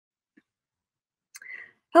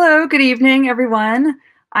Hello, good evening, everyone.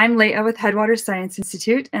 I'm Leah with Headwaters Science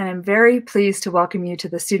Institute, and I'm very pleased to welcome you to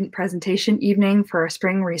the student presentation evening for our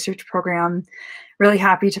spring research program. Really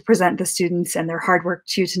happy to present the students and their hard work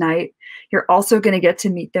to you tonight. You're also going to get to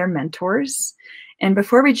meet their mentors. And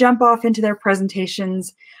before we jump off into their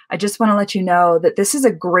presentations, I just want to let you know that this is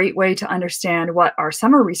a great way to understand what our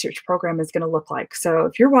summer research program is going to look like. So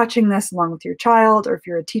if you're watching this along with your child, or if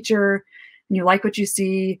you're a teacher and you like what you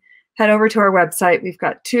see, head over to our website. We've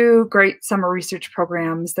got 2 great summer research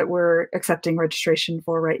programs that we're accepting registration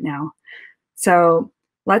for right now. So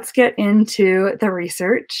let's get into the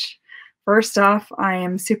research. First off, I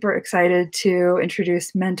am super excited to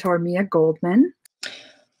introduce mentor Mia Goldman.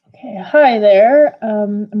 Okay, hi there.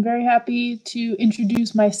 I'm very happy to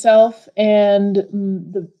introduce myself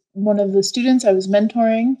and one of the students I was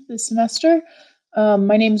mentoring this semester.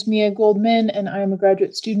 My name is Mia Goldman, and I am a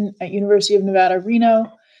graduate student at University of Nevada,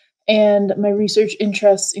 Reno. And my research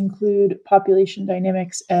interests include population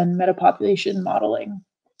dynamics and metapopulation modeling.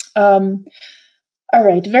 All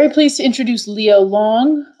right, very pleased to introduce Leo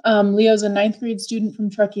Long. Leo's a 9th grade student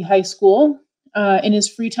from Truckee High School. In his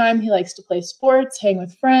free time, he likes to play sports, hang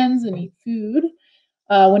with friends, and eat food.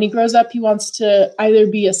 When he grows up, he wants to either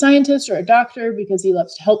be a scientist or a doctor because he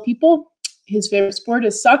loves to help people. His favorite sport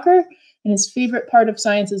is soccer, and his favorite part of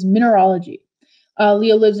science is mineralogy.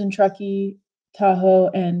 Leo lives in Truckee, Tahoe,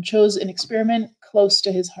 and chose an experiment close to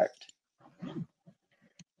his heart.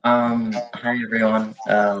 Hi everyone.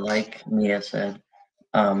 Like Mia said,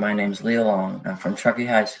 my name's Leo Long. I'm from Truckee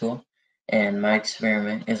High School, and my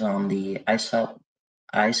experiment is on the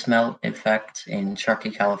ice melt effect in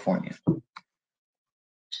Truckee, California.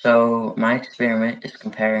 So my experiment is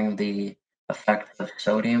comparing the effect of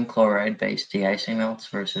sodium chloride-based de-icing melts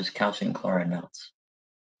versus calcium chloride melts.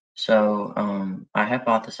 So I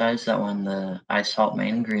hypothesized that when the ice salt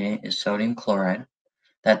main ingredient is sodium chloride,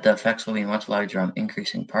 that the effects will be much larger on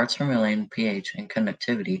increasing parts per million pH and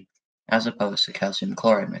conductivity as opposed to calcium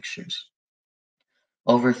chloride mixtures.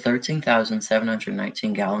 Over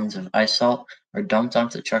 13,719 gallons of ice salt are dumped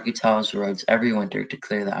onto Truckee Tahoe's roads every winter to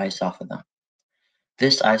clear the ice off of them.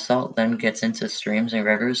 This ice salt then gets into streams and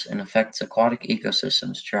rivers and affects aquatic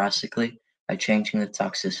ecosystems drastically by changing the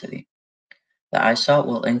toxicity. The ice salt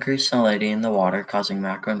will increase salinity in the water, causing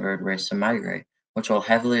macroinvertebrates to migrate, which will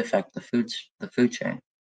heavily affect the food chain.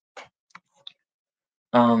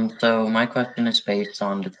 So my question is based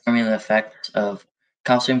on determining the effects of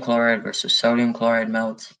calcium chloride versus sodium chloride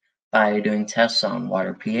melts by doing tests on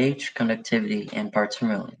water pH, conductivity, and parts per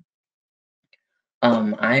million.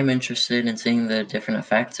 I am interested in seeing the different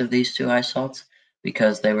effects of these 2 ice salts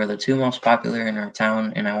because they were the 2 most popular in our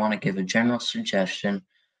town, and I want to give a general suggestion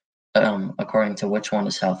according to which one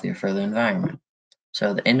is healthier for the environment.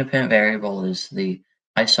 So the independent variable is the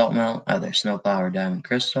ice salt melt, either snowplow or diamond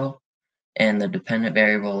crystal, and the dependent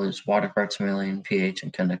variable is water parts per million, pH,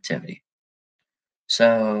 and conductivity.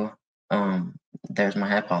 So there's my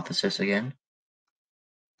hypothesis again.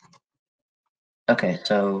 Okay,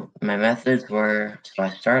 so my methods were, so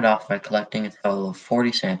I started off by collecting a total of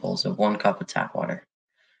 40 samples of 1 cup of tap water.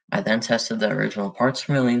 I then tested the original parts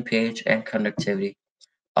per million, pH, and conductivity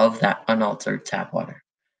of that unaltered tap water.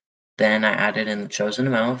 Then I added in the chosen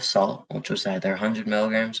amount of salt, which was either 100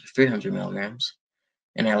 milligrams or 300 milligrams,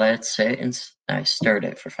 and I let it sit and I stirred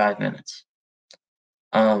it for 5 minutes.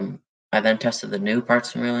 I then tested the new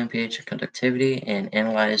parts per million, pH, and conductivity and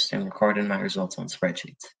analyzed and recorded my results on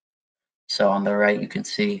spreadsheets. So on the right, you can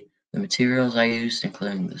see the materials I used,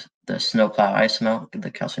 including the snowplow ice melt, the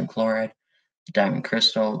calcium chloride, the diamond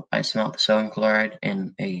crystal ice melt, the sodium chloride,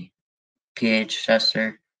 and a pH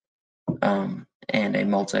tester, and a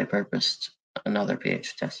multi-purpose another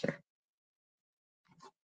pH tester.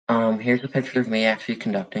 Here's a picture of me actually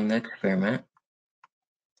conducting the experiment.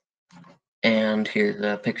 And here's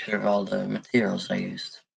a picture of all the materials I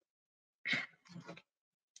used.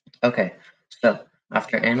 Okay, so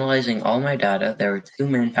after analyzing all my data, there were 2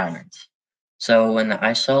 main patterns. So when the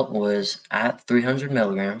ice salt was at 300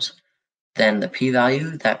 milligrams, then the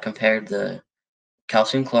p-value that compared the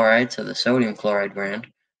calcium chloride to the sodium chloride brand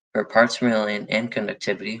for parts per million and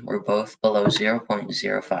conductivity were both below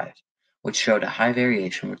 0.05, which showed a high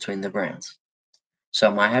variation between the brands.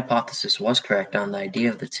 So my hypothesis was correct on the idea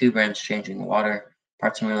of the 2 brands changing water,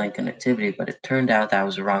 parts per million conductivity, but it turned out that I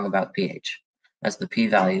was wrong about pH, as the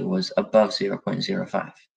p-value was above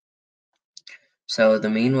 0.05. So the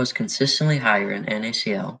mean was consistently higher in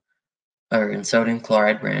NaCl, or in sodium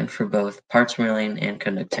chloride brand, for both parts per million and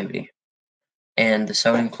conductivity. And the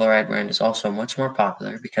sodium chloride brand is also much more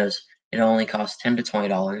popular because it only costs $10 to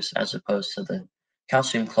 $20 as opposed to the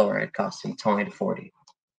calcium chloride costing $20 to $40.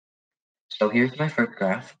 So here's my first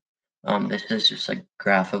graph. This is just a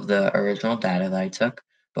graph of the original data that I took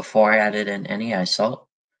before I added in any ice salt.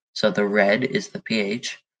 So the red is the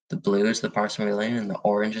pH, the blue is the parts per million, and the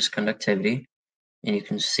orange is conductivity. And you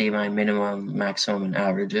can see my minimum, maximum, and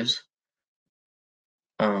averages.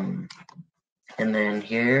 And then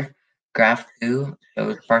here, graph 2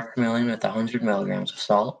 shows parts per million with 100 milligrams of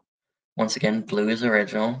salt. Once again, blue is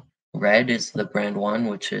original. Red is the brand 1,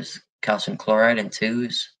 which is calcium chloride, and 2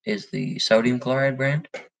 is the sodium chloride brand.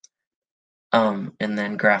 And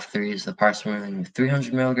then graph 3 is the parts per million with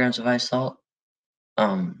 300 milligrams of ice salt,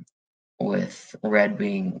 with red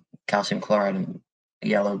being calcium chloride and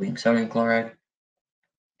yellow being sodium chloride.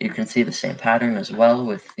 You can see the same pattern as well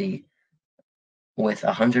with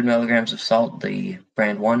 100 milligrams of salt, the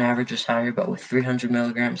brand 1 average is higher, but with 300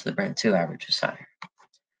 milligrams, the brand 2 average is higher.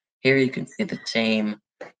 Here you can see the same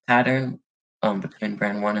pattern between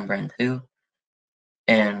brand 1 and brand 2,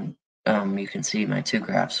 and you can see my 2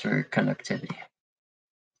 graphs for conductivity.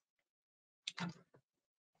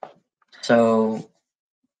 So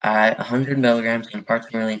at 100 milligrams in parts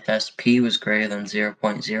per million test, P was greater than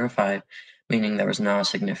 0.05, meaning there was not a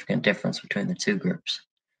significant difference between the 2 groups.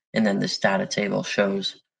 And then this data table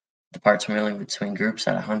shows the parts per million between groups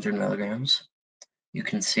at 100 milligrams. You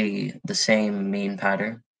can see the same mean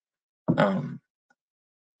pattern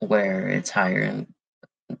where it's higher in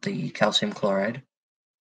the calcium chloride.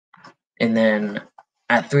 And then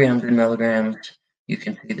at 300 milligrams, you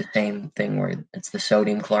can see the same thing where it's the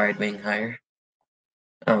sodium chloride being higher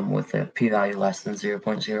with a p-value less than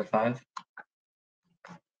 0.05.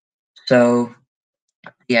 So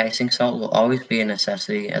de-icing salt will always be a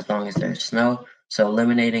necessity as long as there's snow, so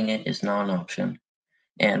eliminating it is not an option.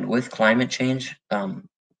 And with climate change,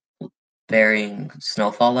 varying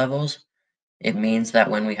snowfall levels, it means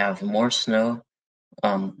that when we have more snow,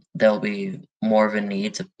 there'll be more of a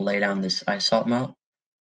need to lay down this ice salt melt,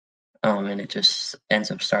 and it just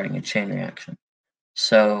ends up starting a chain reaction.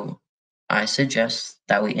 So I suggest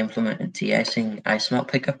that we implement a de-icing ice melt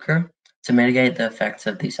pickup crew to mitigate the effects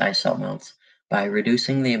of these ice salt melts by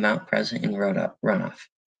reducing the amount present in runoff.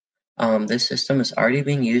 This system is already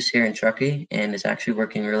being used here in Truckee and is actually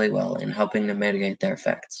working really well in helping to mitigate their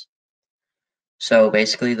effects. So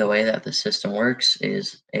basically the way that the system works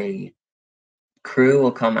is a crew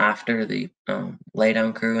will come after the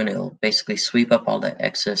laydown crew, and it'll basically sweep up all the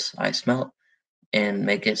excess ice melt and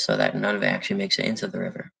make it so that none of it actually makes it into the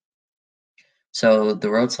river. So the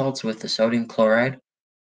road salts with the sodium chloride,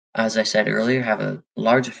 as I said earlier, have a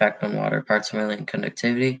large effect on water parts per million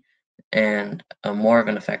conductivity and more of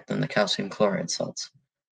an effect than the calcium chloride salts.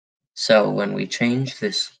 So when we change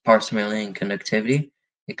this parts per million conductivity,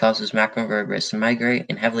 it causes macroinvertebrates to migrate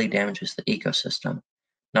and heavily damages the ecosystem.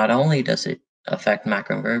 Not only does it affect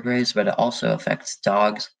macroinvertebrates, but it also affects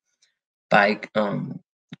dogs by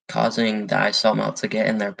causing the ice salt melt to get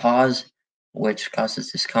in their paws, which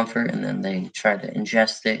causes discomfort, and then they try to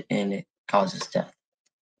ingest it and it causes death.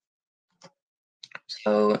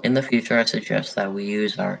 So in the future, I suggest that we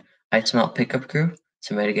use our ice melt pickup crew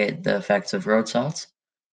to mitigate the effects of road salts.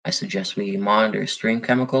 I suggest we monitor stream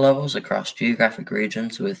chemical levels across geographic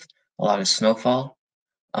regions with a lot of snowfall.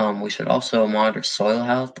 We should also monitor soil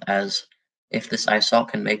health, as if this ice salt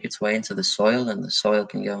can make its way into the soil, then the soil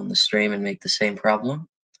can go in the stream and make the same problem.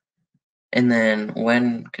 And then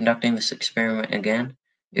when conducting this experiment again,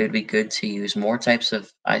 it would be good to use more types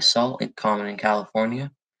of ice salt common in California.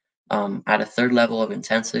 At a third level of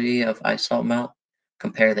intensity of ice salt melt,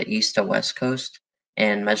 compare the east to west coast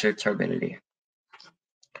and measure turbidity.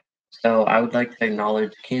 So I would like to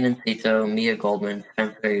acknowledge Keenan Tito, Mia Goldman,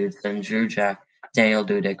 Spencer Hudson, Drew Jack, Daniel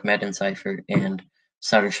Dudek, Megan Seifert, and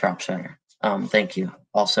Sutter Shropshire. Thank you.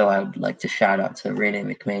 Also, I would like to shout out to Renee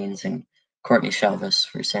McMains and Courtney Shelvis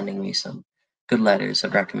for sending me some good letters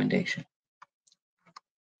of recommendation.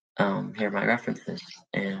 Here are my references,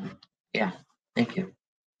 and yeah, thank you.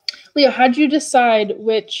 Leah, how did you decide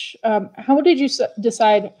how did you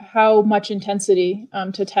decide how much intensity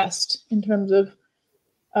to test in terms of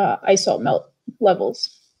ice salt melt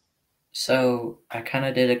levels? So I kind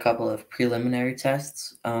of did a couple of preliminary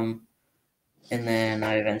tests, and then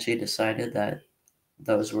I eventually decided that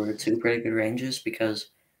those were 2 pretty good ranges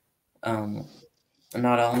because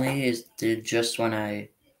not only did just when I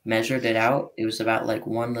measured it out, it was about like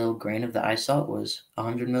 1 little grain of the ice salt was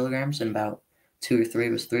 100 milligrams and about 2 or 3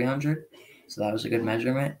 was 300. So that was a good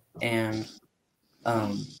measurement. And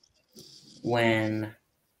when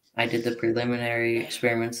I did the preliminary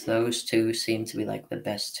experiments, those 2 seemed to be like the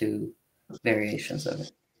best 2 variations of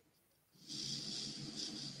it.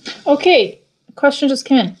 Okay, question just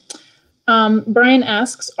came in. Brian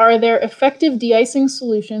asks, are there effective de-icing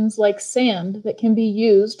solutions like sand that can be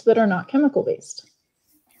used that are not chemical-based?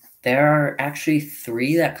 There are actually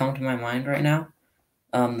 3 that come to my mind right now.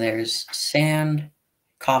 There's sand,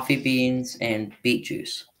 coffee beans, and beet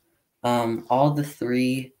juice. All the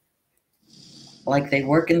 3, like, they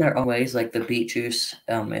work in their own ways. Like the beet juice,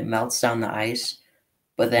 it melts down the ice,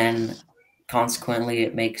 but then consequently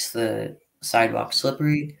it makes the sidewalk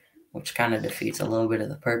slippery, which kind of defeats a little bit of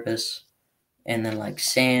the purpose. And then like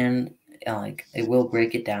sand, like it will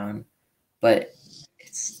break it down, but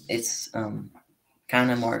it's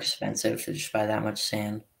kind of more expensive to just buy that much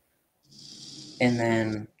sand. And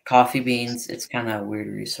then coffee beans, it's kind of a weird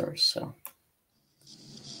resource. So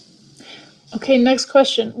Okay, next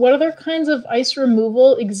question. What other kinds of ice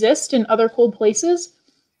removal exist in other cold places?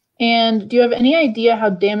 And do you have any idea how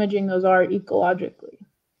damaging those are ecologically?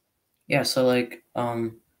 yeah, so like I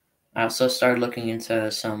also started looking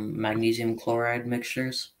into some magnesium chloride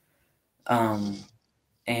mixtures.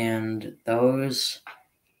 And those,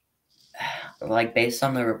 like based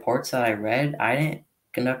on the reports that I read, I didn't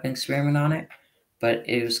conduct an experiment on it, but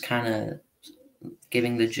it was kind of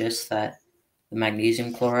giving the gist that the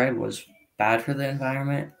magnesium chloride was bad for the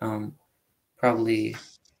environment. Probably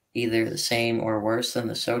either the same or worse than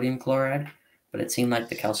the sodium chloride, but it seemed like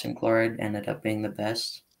the calcium chloride ended up being the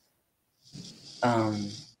best.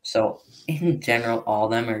 So in general, all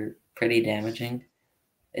of them are pretty damaging.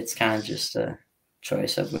 It's kind of just a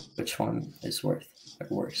choice of which one is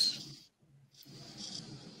worse.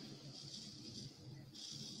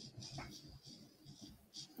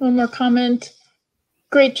 One more comment.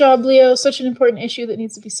 Great job, Leo. Such an important issue that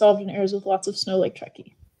needs to be solved in areas with lots of snow like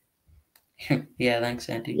Truckee. Yeah, thanks,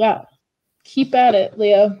 Auntie. Yeah. Keep at it,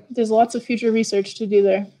 Leo. There's lots of future research to do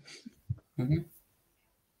there. Mm-hmm.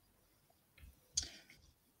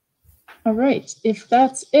 All right. If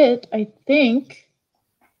that's it, I think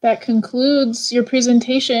that concludes your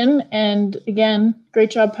presentation. And again,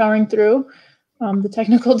 great job powering through the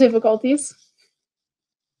technical difficulties.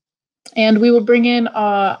 And we will bring in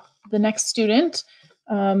the next student.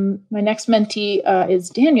 My next mentee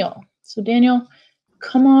is Daniel. So Daniel,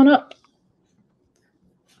 come on up.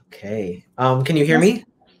 Okay. Can you hear me?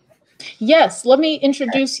 Yes. Let me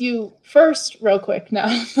introduce you first real quick now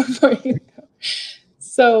before you go.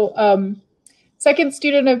 So second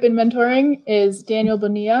student I've been mentoring is Daniel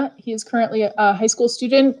Bonilla. He is currently a high school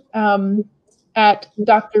student at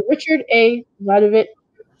Dr. Richard A. Ladovit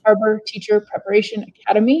Harbor Teacher Preparation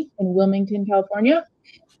Academy in Wilmington, California.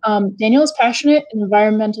 Daniel is passionate in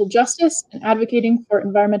environmental justice and advocating for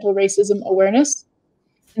environmental racism awareness.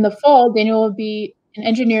 In the fall, Daniel will be an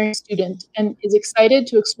engineering student and is excited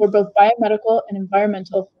to explore both biomedical and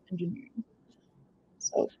environmental engineering.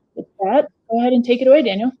 So with that, go ahead and take it away,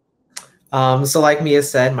 Daniel. So like Mia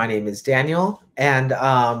said, my name is Daniel, and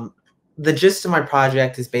the gist of my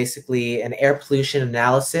project is basically an air pollution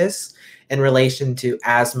analysis in relation to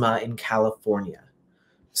asthma in California.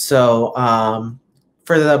 So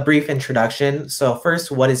for the brief introduction, so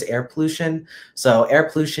first, what is air pollution? So air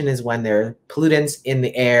pollution is when there are pollutants in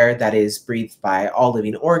the air that is breathed by all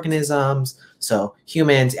living organisms, so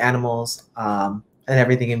humans, animals, and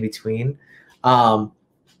everything in between.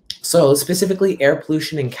 So specifically air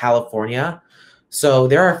pollution in California. So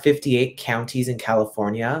there are 58 counties in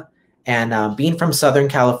California. And being from Southern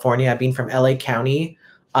California, being from LA County,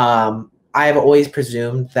 I have always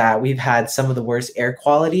presumed that we've had some of the worst air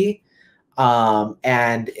quality.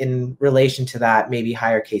 And in relation to that, maybe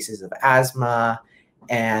higher cases of asthma.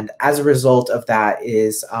 And as a result of that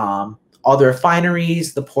is all the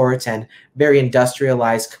refineries, the ports, and very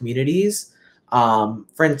industrialized communities.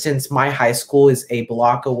 For instance, my high school is a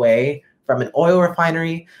block away from an oil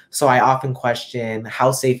refinery. So I often question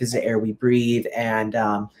how safe is the air we breathe, and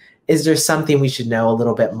is there something we should know a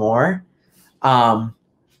little bit more?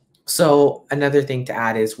 So another thing to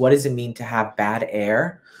add is, what does it mean to have bad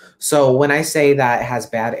air? So when I say that it has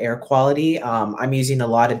bad air quality, I'm using a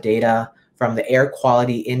lot of data from the Air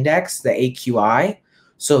Quality Index, the AQI.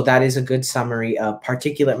 So that is a good summary of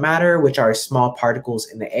particulate matter, which are small particles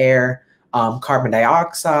in the air, carbon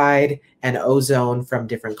dioxide and ozone from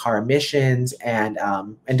different car emissions and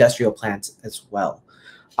industrial plants as well.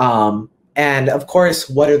 And of course,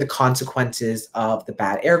 what are the consequences of the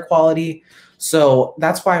bad air quality? So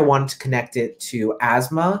that's why I wanted to connect it to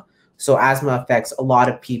asthma. So asthma affects a lot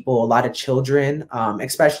of people, a lot of children,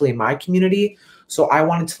 especially in my community. So I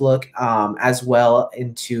wanted to look as well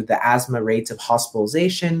into the asthma rates of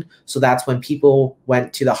hospitalization. So that's when people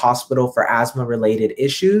went to the hospital for asthma-related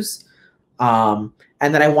issues. And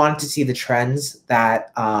then I wanted to see the trends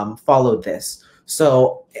that followed this.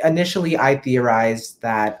 So initially, I theorized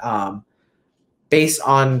that based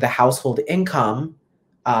on the household income,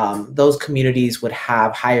 those communities would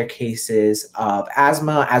have higher cases of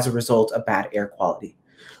asthma as a result of bad air quality.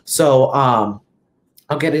 So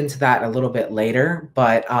I'll get into that a little bit later,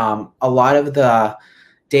 but a lot of the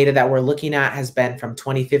data that we're looking at has been from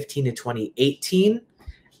 2015 to 2018.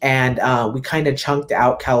 And we kind of chunked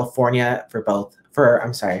out California for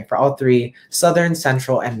all three, Southern,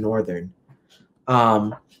 Central, and Northern.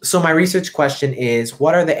 So my research question is,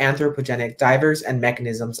 what are the anthropogenic drivers and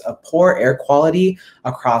mechanisms of poor air quality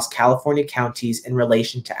across California counties in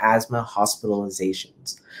relation to asthma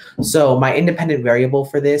hospitalizations? So my independent variable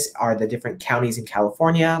for this are the different counties in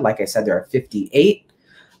California. Like I said, there are 58.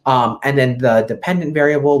 And then the dependent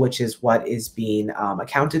variable, which is what is being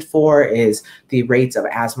accounted for, is the rates of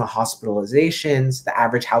asthma hospitalizations, the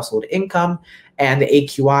average household income, and the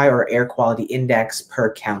AQI, or air quality index,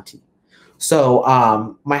 per county. So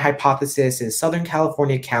my hypothesis is Southern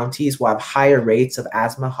California counties will have higher rates of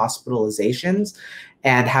asthma hospitalizations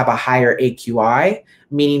and have a higher AQI,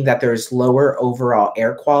 meaning that there's lower overall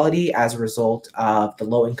air quality as a result of the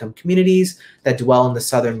low-income communities that dwell in the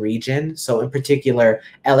southern region. So in particular,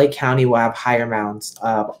 LA County will have higher amounts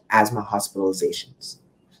of asthma hospitalizations.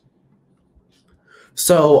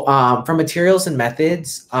 So for materials and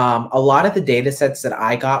methods, a lot of the data sets that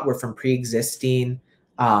I got were from pre-existing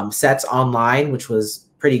sets online, which was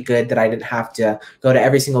pretty good that I didn't have to go to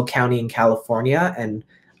every single county in California and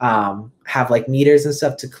have like meters and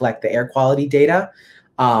stuff to collect the air quality data.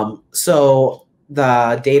 So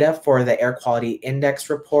the data for the air quality index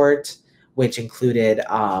report, which included,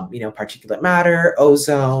 particulate matter,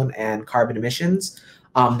 ozone, and carbon emissions,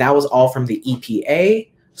 that was all from the EPA.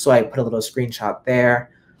 So I put a little screenshot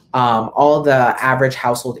there. All the average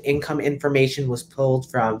household income information was pulled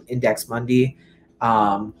from Index Mundi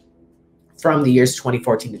from the years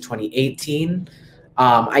 2014 to 2018.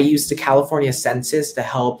 I used the California census to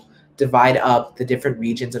help divide up the different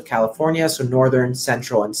regions of California, so northern,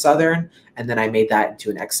 central, and southern, and then I made that into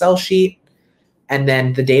an Excel sheet. And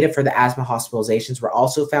then the data for the asthma hospitalizations were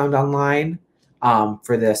also found online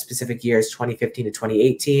for the specific years 2015 to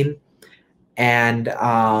 2018. And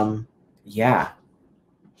yeah.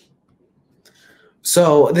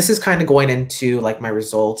 So this is kind of going into like my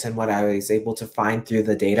results and what I was able to find through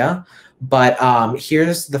the data. But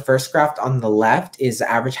here's the first graph on the left is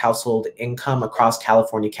the average household income across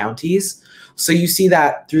California counties. So you see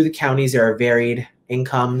that through the counties, there are varied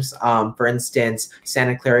incomes. For instance,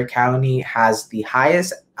 Santa Clara County has the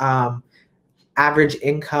highest average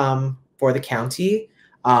income for the county.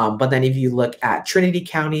 But then if you look at Trinity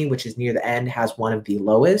County, which is near the end, has one of the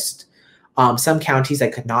lowest. Some counties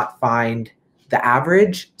I could not find the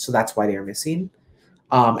average, so that's why they're missing.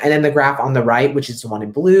 And then the graph on the right, which is the one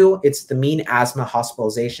in blue, it's the mean asthma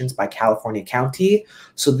hospitalizations by California county.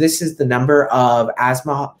 So this is the number of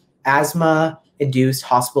asthma-induced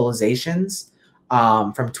hospitalizations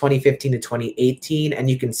from 2015 to 2018. And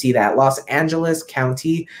you can see that Los Angeles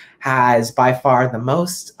County has by far the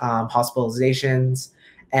most hospitalizations,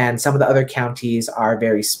 and some of the other counties are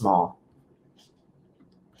very small.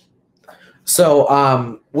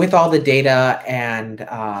 So with all the data and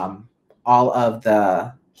all of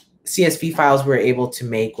the CSV files we're able to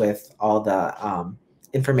make with all the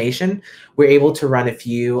information, we're able to run a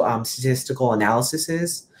few statistical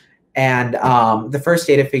analyses. And the first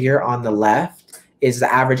data figure on the left is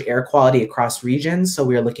the average air quality across regions. So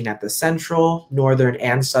we're looking at the central, northern,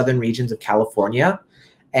 and southern regions of California.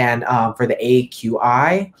 And for the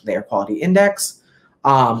AQI, the air quality index,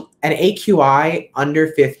 an AQI under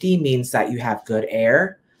 50 means that you have good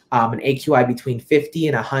air. An AQI between 50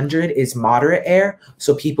 and 100 is moderate air.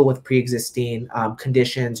 So people with pre-existing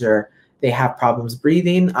conditions or they have problems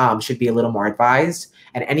breathing should be a little more advised.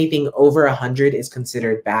 And anything over 100 is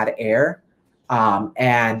considered bad air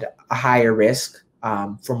and a higher risk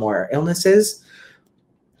for more illnesses.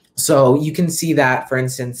 So you can see that, for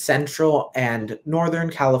instance, Central and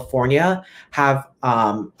Northern California have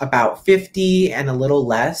about 50 and a little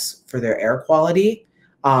less for their air quality.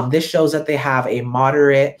 This shows that they have a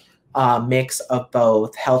moderate mix of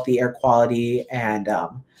both healthy air quality and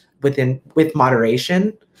with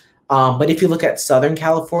moderation. But if you look at Southern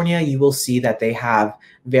California, you will see that they have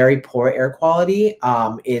very poor air quality.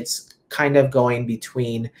 It's kind of going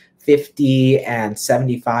between 50 and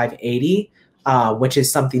 75, 80. Which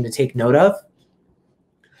is something to take note of.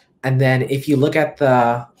 And then if you look at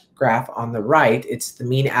the graph on the right, it's the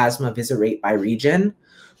mean asthma visit rate by region.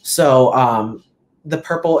 So the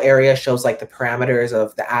purple area shows like the parameters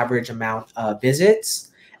of the average amount of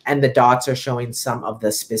visits, and the dots are showing some of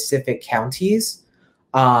the specific counties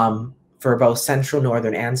for both central,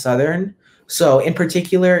 northern, and southern. So in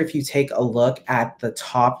particular, if you take a look at the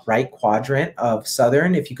top right quadrant of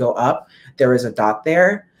Southern, if you go up, there is a dot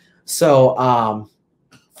there. So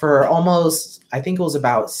for almost, I think it was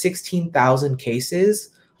about 16,000 cases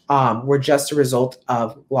were just a result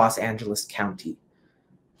of Los Angeles County.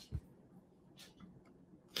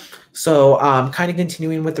 So kind of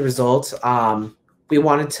continuing with the results, we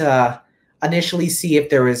wanted to initially see if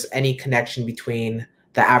there was any connection between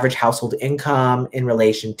the average household income in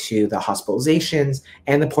relation to the hospitalizations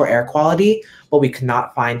and the poor air quality, but we could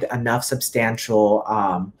not find enough substantial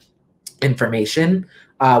information.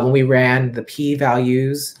 When we ran the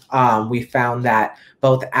p-values, we found that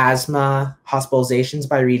both asthma hospitalizations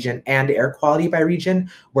by region and air quality by region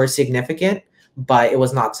were significant, but it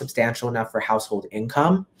was not substantial enough for household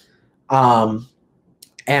income. And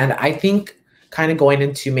I think kind of going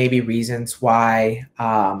into maybe reasons why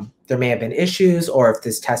there may have been issues or if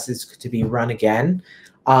this test is to be run again.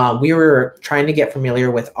 We were trying to get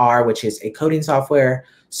familiar with R, which is a coding software.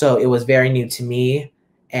 So it was very new to me.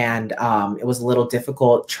 And it was a little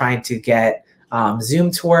difficult trying to get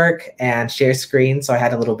Zoom to work and share screen. So I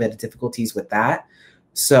had a little bit of difficulties with that.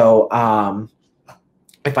 So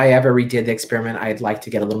if I ever redid the experiment, I'd like to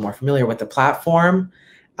get a little more familiar with the platform.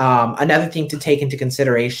 Another thing to take into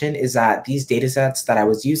consideration is that these data sets that I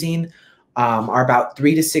was using are about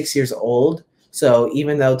 3 to 6 years old. So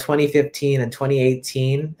even though 2015 and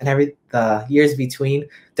 2018 and the years between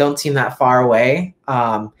don't seem that far away,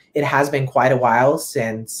 it has been quite a while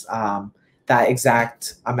since that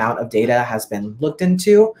exact amount of data has been looked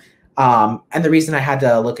into. And the reason I had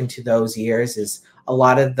to look into those years is a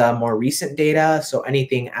lot of the more recent data, so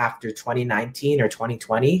anything after 2019 or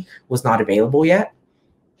 2020 was not available yet.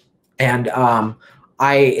 And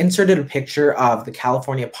I inserted a picture of the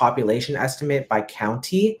California population estimate by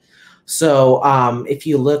county. So if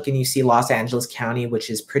you look and you see Los Angeles County, which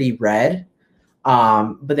is pretty red,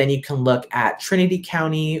 but then you can look at Trinity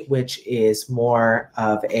County, which is more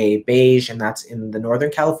of a beige, and that's in the Northern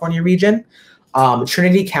California region.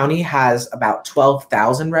 Trinity County has about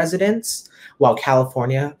 12,000 residents, while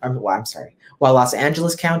Los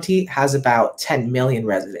Angeles County has about 10 million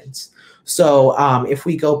residents. So if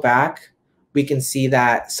we go back, we can see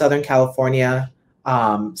that Southern California,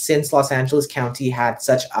 since Los Angeles County had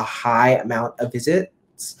such a high amount of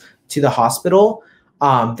visits to the hospital,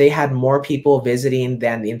 they had more people visiting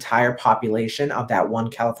than the entire population of that one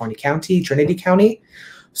California county, Trinity County.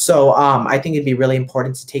 So I think it'd be really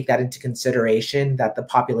important to take that into consideration, that the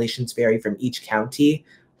populations vary from each county,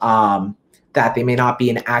 that they may not be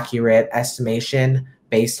an accurate estimation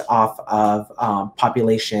based off of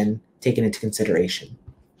population taken into consideration.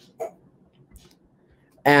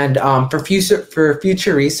 And for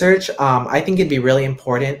future research, I think it'd be really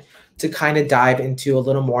important to kind of dive into a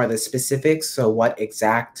little more of the specifics. So what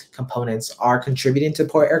exact components are contributing to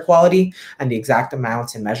poor air quality and the exact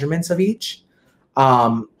amounts and measurements of each.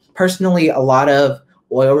 Personally, a lot of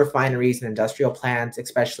oil refineries and industrial plants,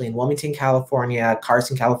 especially in Wilmington, California,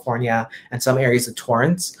 Carson, California, and some areas of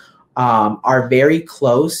Torrance, are very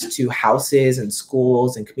close to houses and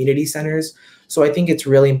schools and community centers. So I think it's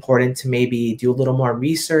really important to maybe do a little more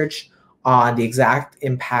research on the exact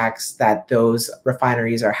impacts that those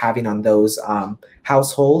refineries are having on those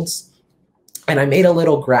households. And I made a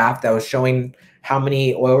little graph that was showing how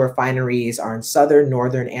many oil refineries are in Southern,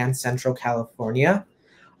 Northern, and Central California.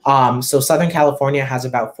 So Southern California has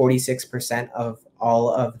about 46% of all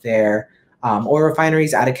of their oil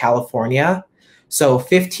refineries out of California. So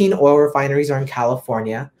 15 oil refineries are in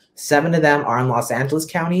California, 7 of them are in Los Angeles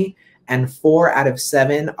County, and 4 out of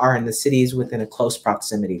 7 are in the cities within a close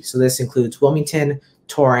proximity. So this includes Wilmington,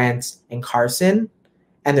 Torrance, and Carson.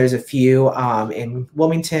 And there's a few in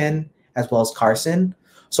Wilmington as well as Carson.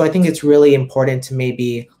 So I think it's really important to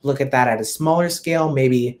maybe look at that at a smaller scale,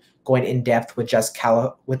 maybe going in depth with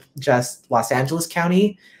just Los Angeles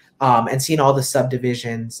County, and seeing all the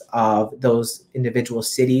subdivisions of those individual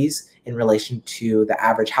cities in relation to the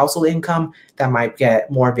average household income that might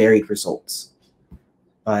get more varied results.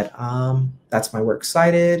 But that's my works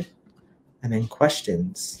cited. And then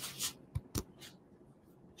questions.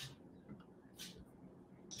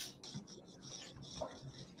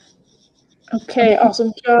 Okay,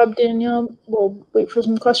 awesome job, Danielle. We'll wait for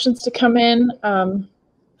some questions to come in.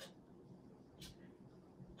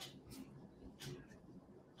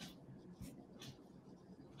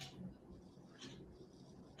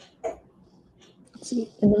 Let's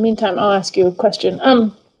see. In the meantime, I'll ask you a question.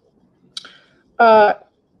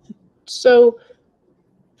 So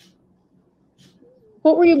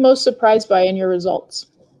what were you most surprised by in your results?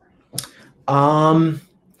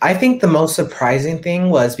 I think the most surprising thing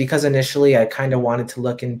was because initially I kind of wanted to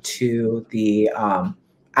look into the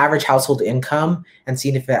average household income and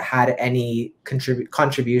seeing if it had any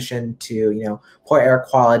contribution to, poor air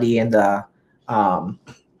quality and the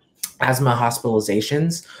asthma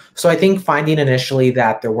hospitalizations. So I think finding initially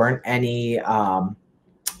that there weren't any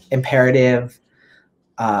imperative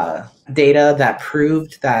data that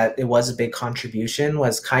proved that it was a big contribution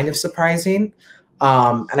was kind of surprising.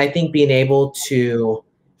 And I think being able to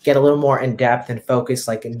get a little more in depth and focus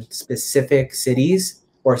like in specific cities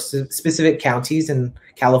or specific counties in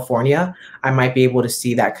California, I might be able to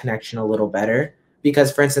see that connection a little better.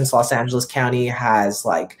 Because, for instance, Los Angeles County has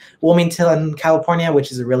like Wilmington, California,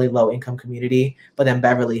 which is a really low income community, but then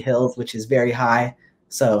Beverly Hills, which is very high.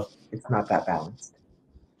 So it's not that balanced.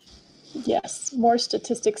 Yes, more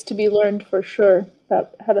statistics to be learned for sure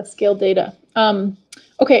about how to scale data.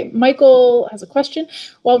 Okay, Michael has a question.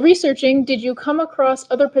 While researching, did you come across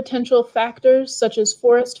other potential factors such as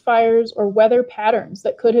forest fires or weather patterns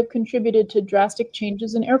that could have contributed to drastic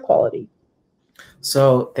changes in air quality?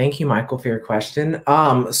 So thank you, Michael, for your question.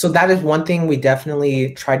 So that is one thing we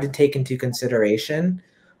definitely tried to take into consideration.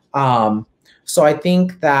 So I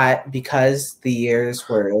think that because the years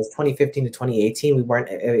were it was 2015 to 2018, we weren't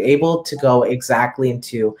able to go exactly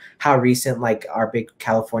into how recent like our big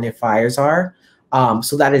California fires are.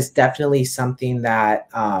 So that is definitely something that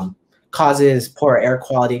causes poor air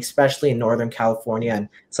quality, especially in Northern California and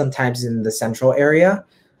sometimes in the central area.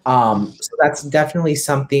 So that's definitely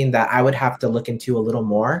something that I would have to look into a little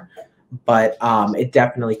more, but it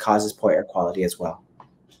definitely causes poor air quality as well.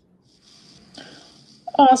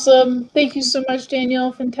 Awesome. Thank you so much,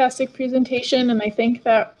 Daniel. Fantastic presentation. And I think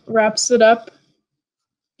that wraps it up.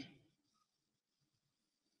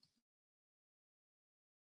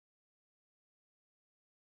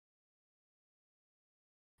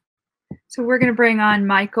 So we're going to bring on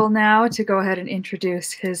Michael now to go ahead and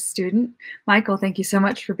introduce his student. Michael, thank you so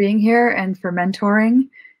much for being here and for mentoring.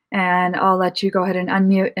 And I'll let you go ahead and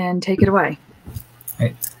unmute and take it away.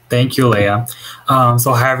 Right. Thank you, Leah.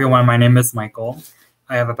 So hi, everyone. My name is Michael.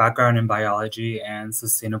 I have a background in biology and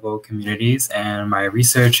sustainable communities, and my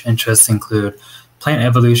research interests include plant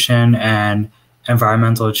evolution and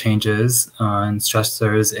environmental changes and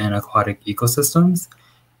stressors in aquatic ecosystems.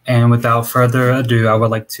 And without further ado, I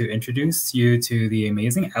would like to introduce you to the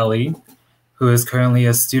amazing Ellie, who is currently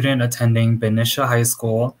a student attending Benicia High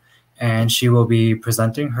School, and she will be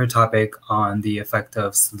presenting her topic on the effect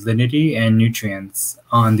of salinity and nutrients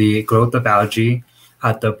on the growth of algae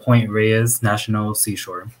at the Point Reyes National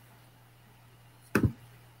Seashore.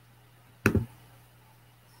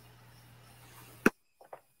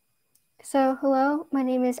 So hello, my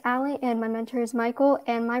name is Allie and my mentor is Michael,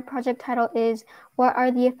 and my project title is What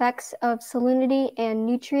are the effects of salinity and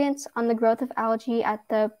nutrients on the growth of algae at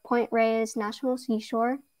the Point Reyes National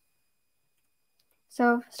Seashore?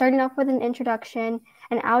 So starting off with an introduction,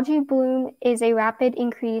 an algae bloom is a rapid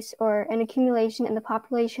increase or an accumulation in the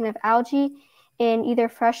population of algae in either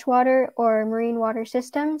freshwater or marine water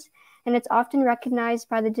systems, and it's often recognized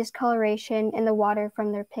by the discoloration in the water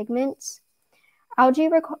from their pigments. Algae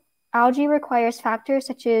requires factors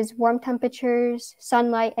such as warm temperatures,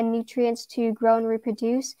 sunlight, and nutrients to grow and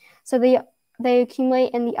reproduce, so they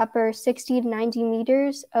accumulate in the upper 60 to 90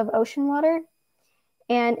 meters of ocean water.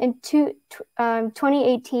 And in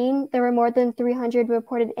 2018, there were more than 300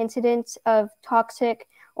 reported incidents of toxic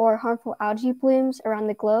or harmful algae blooms around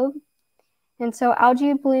the globe. And so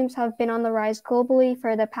algae blooms have been on the rise globally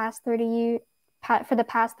for the past 30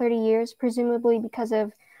 years, presumably because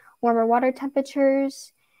of warmer water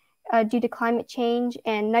temperatures, due to climate change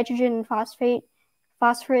and nitrogen and phosphate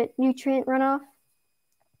nutrient runoff.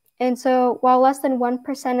 And so while less than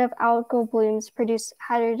 1% of algal blooms produce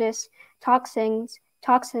hazardous toxins,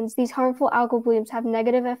 these harmful algal blooms have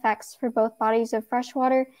negative effects for both bodies of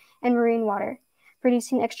freshwater and marine water,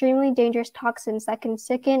 producing extremely dangerous toxins that can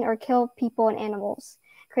sicken or kill people and animals,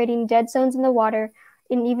 creating dead zones in the water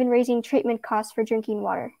and even raising treatment costs for drinking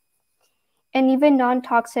water. And even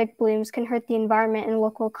non-toxic blooms can hurt the environment and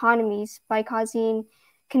local economies by causing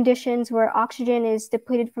conditions where oxygen is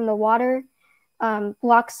depleted from the water,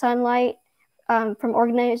 block sunlight from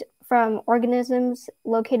organisms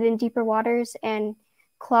located in deeper waters, and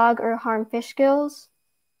clog or harm fish gills.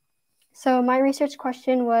 So my research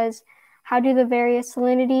question was, how do the various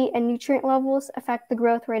salinity and nutrient levels affect the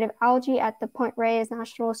growth rate of algae at the Point Reyes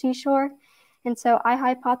National Seashore? And so I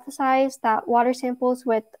hypothesized that water samples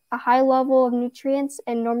with a high level of nutrients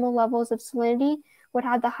and normal levels of salinity would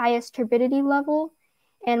have the highest turbidity level.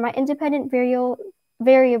 And my independent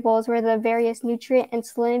variables were the various nutrient and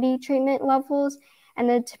salinity treatment levels and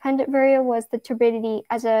the dependent variable was the turbidity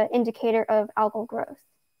as an indicator of algal growth.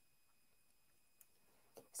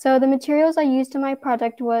 So the materials I used in my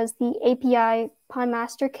project was the API Pond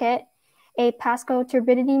Master Kit, a Pasco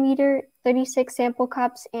turbidity meter, 36 sample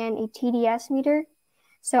cups, and a TDS meter.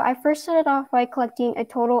 So I first started off by collecting a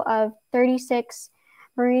total of 36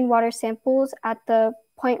 marine water samples at the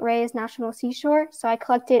Point Reyes National Seashore. So I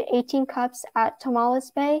collected 18 cups at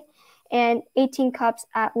Tomales Bay and 18 cups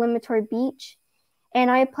at Limatory Beach. And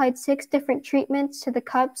I applied 6 different treatments to the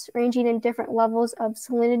cups, ranging in different levels of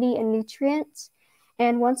salinity and nutrients.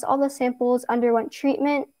 And once all the samples underwent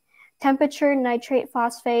treatment, temperature, nitrate,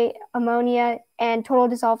 phosphate, ammonia, and total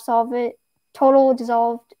dissolved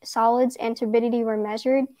solids and turbidity were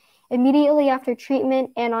measured immediately after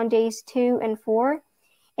treatment and on days 2 and 4.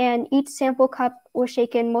 And each sample cup was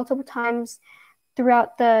shaken multiple times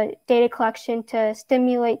throughout the data collection to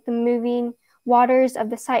stimulate the moving waters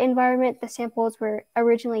of the site environment the samples were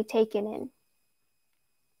originally taken in.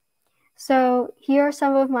 So here are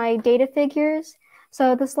some of my data figures.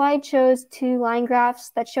 So the slide shows 2 line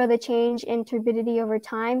graphs that show the change in turbidity over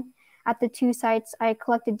time at the 2 sites I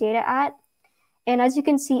collected data at. And as you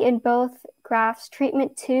can see in both graphs,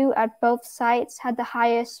 treatment 2 at both sites had the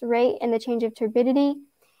highest rate in the change of turbidity.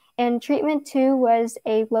 And treatment 2 was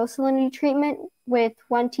a low salinity treatment with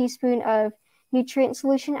 1 teaspoon of nutrient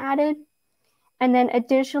solution added. And then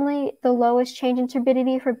additionally, the lowest change in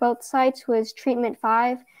turbidity for both sites was treatment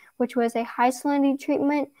 5, which was a high salinity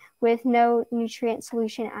treatment with no nutrient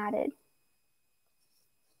solution added.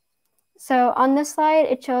 So on this slide,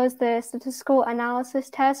 it shows the statistical analysis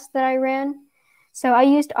test that I ran. So I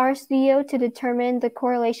used RStudio to determine the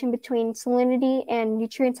correlation between salinity and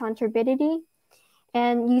nutrients on turbidity.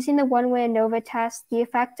 And using the one-way ANOVA test, the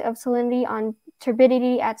effect of salinity on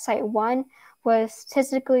turbidity at site 1 was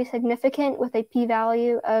statistically significant with a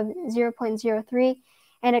p-value of 0.03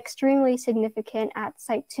 and extremely significant at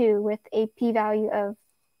site 2 with a p-value of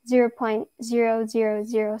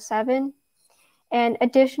 0.0007. And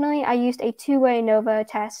additionally, I used a two-way ANOVA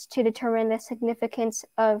test to determine the significance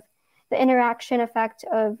of the interaction effect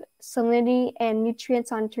of salinity and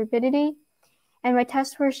nutrients on turbidity. And my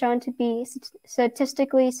tests were shown to be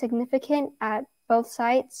statistically significant at both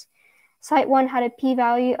sites. Site 1 had a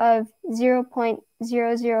p-value of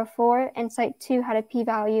 0.004 and site 2 had a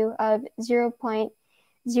p-value of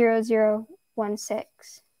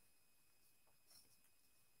 0.0016.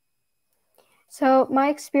 So my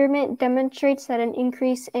experiment demonstrates that an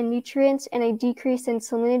increase in nutrients and a decrease in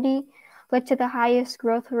salinity led to the highest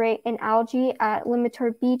growth rate in algae at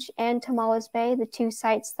Limatory Beach and Tomales Bay, the 2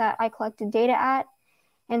 sites that I collected data at.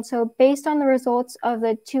 And so based on the results of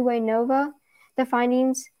the two-way ANOVA, the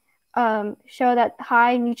findings show that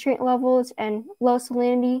high nutrient levels and low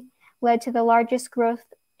salinity led to the largest growth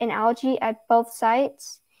in algae at both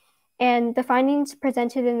sites. And the findings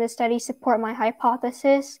presented in this study support my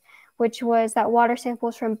hypothesis, which was that water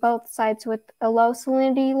samples from both sites with a low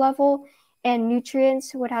salinity level and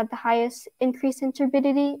nutrients would have the highest increase in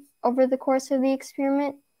turbidity over the course of the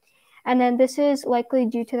experiment. And then this is likely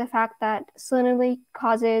due to the fact that salinity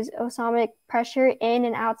causes osmotic pressure in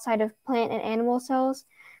and outside of plant and animal cells,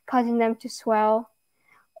 causing them to swell.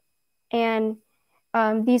 And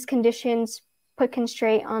these conditions put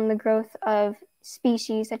constraint on the growth of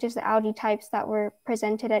species, such as the algae types that were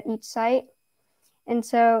presented at each site. And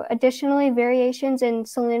so additionally, variations in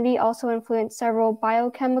salinity also influence several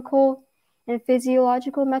biochemical and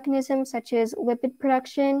physiological mechanisms, such as lipid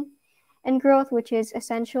production and growth, which is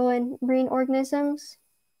essential in marine organisms.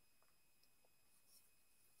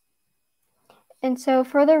 And so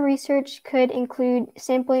further research could include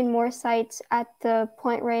sampling more sites at the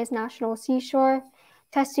Point Reyes National Seashore,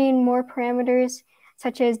 testing more parameters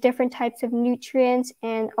such as different types of nutrients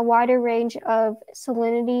and a wider range of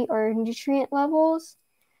salinity or nutrient levels.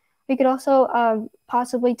 We could also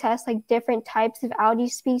possibly test like different types of algae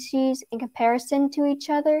species in comparison to each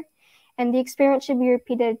other. And the experiment should be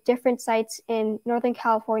repeated at different sites in Northern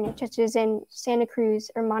California, such as in Santa Cruz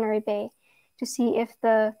or Monterey Bay, to see if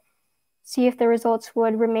the results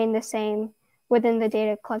would remain the same within the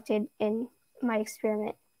data collected in my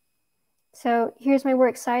experiment. So here's my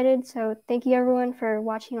works cited. So thank you everyone for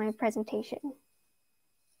watching my presentation.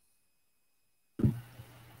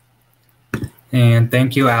 And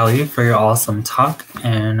thank you, Ali, for your awesome talk.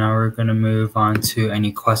 And now we're going to move on to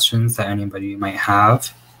any questions that anybody might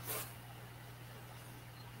have.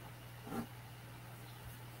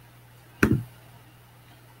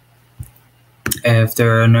 If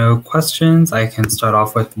there are no questions, I can start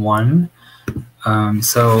off with one.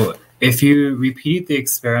 So if you repeat the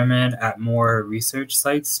experiment at more research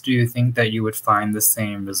sites, do you think that you would find the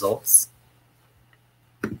same results?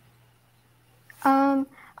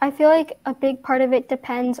 I feel like a big part of it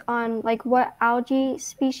depends on like what algae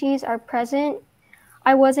species are present.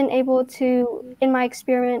 I wasn't able to, in my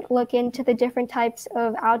experiment, look into the different types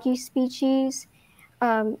of algae species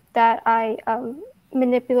that I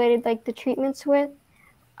manipulated like the treatments with.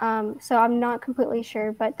 So I'm not completely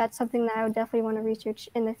sure, but that's something that I would definitely want to research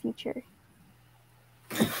in the future.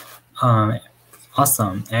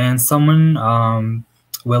 Awesome. And someone,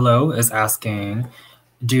 Willow, is asking,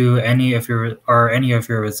 are any of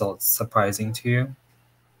your results surprising to you?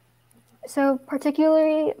 So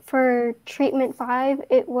particularly for treatment 5,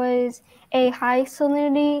 it was a high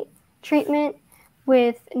salinity treatment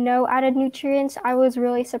with no added nutrients. I was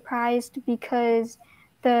really surprised because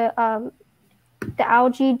the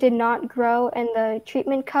algae did not grow in the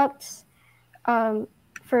treatment cups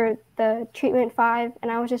for the treatment 5,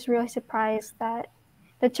 and I was just really surprised that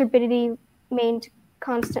the turbidity remained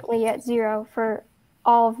constantly at 0 for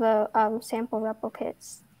all of the sample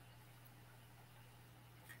replicates.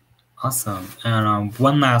 Awesome. And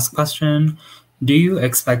one last question. Do you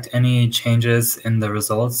expect any changes in the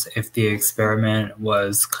results if the experiment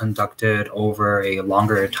was conducted over a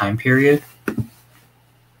longer time period?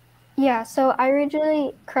 Yeah, so I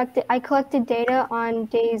originally collected data on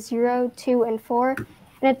days 0, 2, and 4,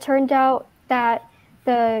 and it turned out that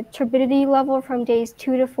the turbidity level from days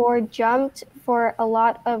 2 to 4 jumped for a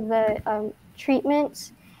lot of the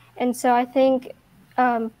treatments. And so I think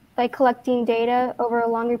like collecting data over a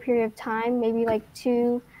longer period of time, maybe like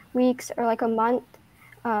 2 weeks or like a month,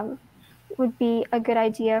 would be a good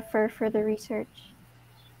idea for further research.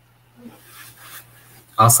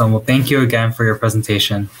 Awesome. Well, thank you again for your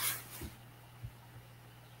presentation.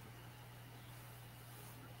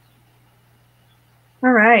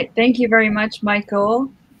 All right, thank you very much,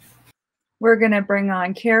 Michael. We're going to bring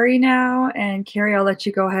on Carrie now, and Carrie, I'll let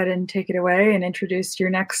you go ahead and take it away and introduce your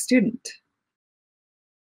next student.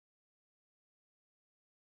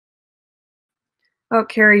 Oh,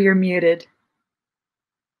 Carrie, you're muted.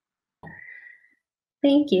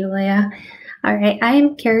 Thank you, Leah. All right,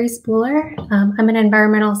 I'm Carrie Spooler. I'm an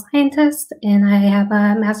environmental scientist, and I have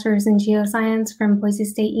a master's in geoscience from Boise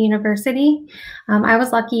State University. I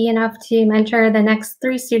was lucky enough to mentor the next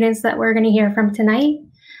 3 students that we're going to hear from tonight.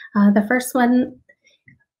 The first one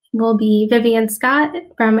will be Vivian Scott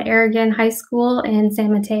from Aragon High School in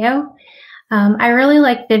San Mateo. I really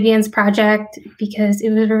liked Vivian's project because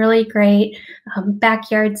it was a really great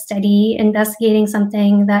backyard study investigating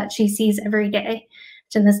something that she sees every day,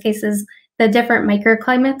 which in this case is the different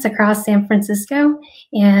microclimates across San Francisco,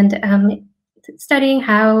 and studying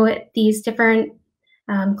how these different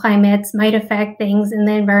climates might affect things in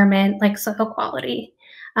the environment like soil quality.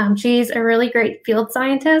 She's a really great field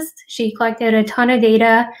scientist. She collected a ton of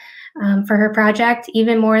data for her project,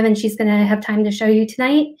 even more than she's going to have time to show you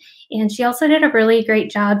tonight. And she also did a really great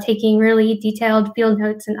job taking really detailed field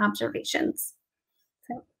notes and observations.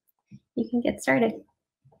 So you can get started.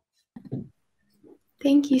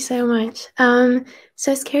 Thank you so much.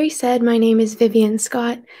 So as Carrie said, my name is Vivian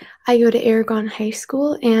Scott. I go to Aragon High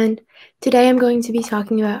School, and today I'm going to be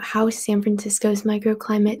talking about how San Francisco's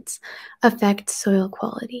microclimates affect soil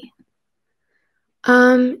quality.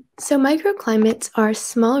 So microclimates are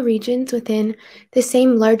small regions within the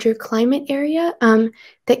same larger climate area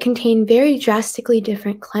that contain very drastically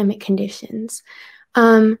different climate conditions.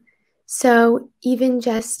 So even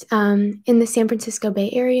just in the San Francisco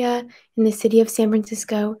Bay Area, in the city of San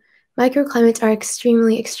Francisco, microclimates are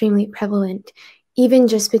extremely, extremely prevalent, even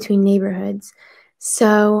just between neighborhoods.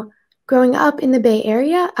 So growing up in the Bay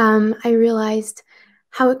Area, I realized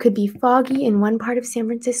how it could be foggy in one part of San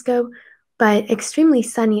Francisco, but extremely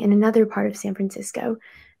sunny in another part of San Francisco,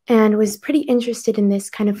 and was pretty interested in this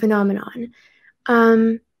kind of phenomenon.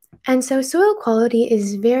 And so soil quality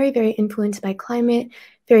is very, very influenced by climate,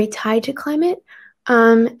 very tied to climate.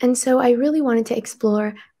 And so I really wanted to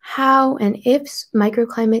explore how and if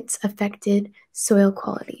microclimates affected soil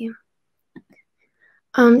quality.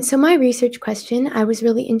 So my research question, I was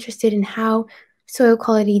really interested in how soil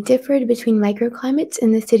quality differed between microclimates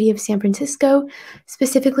in the city of San Francisco,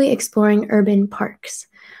 specifically exploring urban parks.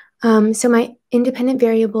 So my independent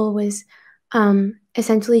variable was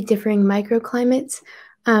essentially differing microclimates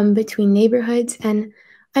between neighborhoods, and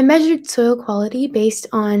I measured soil quality based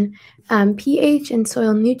on pH and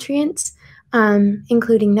soil nutrients,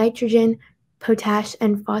 including nitrogen, potash,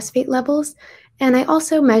 and phosphate levels, and I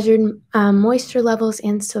also measured moisture levels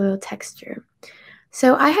and soil texture.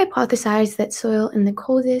 So I hypothesized that soil in the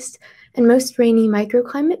coldest and most rainy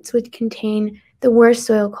microclimates would contain the worst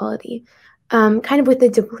soil quality, kind of with the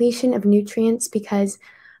depletion of nutrients, because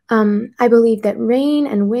I believe that rain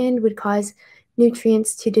and wind would cause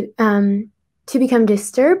nutrients to to become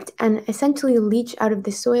disturbed and essentially leach out of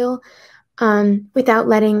the soil without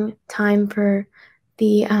letting time for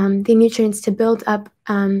the nutrients to build up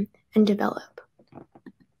and develop.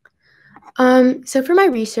 So for my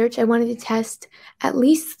research, I wanted to test at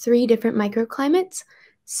least 3 different microclimates.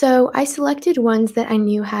 So I selected ones that I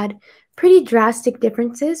knew had pretty drastic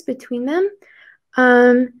differences between them.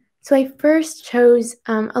 So I first chose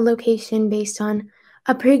a location based on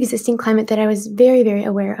a pre-existing climate that I was very, very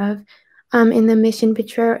aware of in the Mission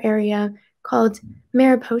Potrero area called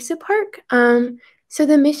Mariposa Park. So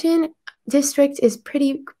the Mission district is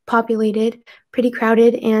pretty populated, pretty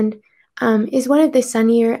crowded, and is one of the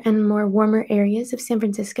sunnier and more warmer areas of San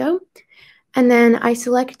Francisco. And then I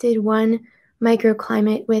selected one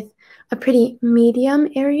microclimate with a pretty medium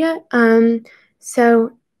area.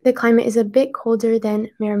 So the climate is a bit colder than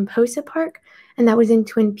Mariposa Park, and that was in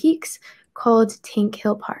Twin Peaks, called Tank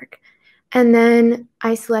Hill Park. And then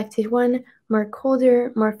I selected one more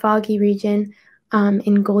colder, more foggy region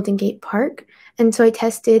in Golden Gate Park. And so I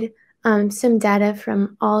tested some data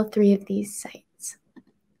from all 3 of these sites.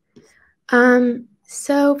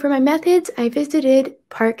 So for my methods, I visited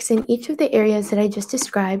parks in each of the areas that I just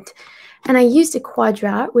described, and I used a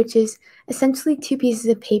quadrat, which is essentially 2 pieces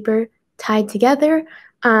of paper tied together,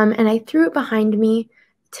 and I threw it behind me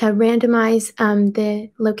to randomize the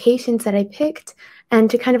locations that I picked and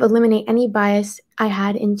to kind of eliminate any bias I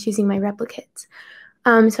had in choosing my replicates.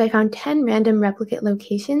 So I found 10 random replicate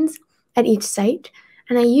locations at each site,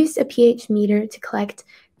 and I used a pH meter to collect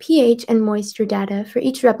pH and moisture data for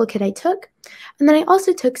each replicate I took. And then I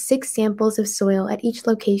also took 6 samples of soil at each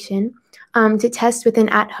location to test with an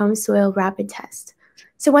at-home soil rapid test.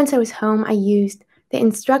 So once I was home, I used the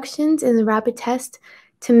instructions in the rapid test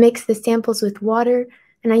to mix the samples with water,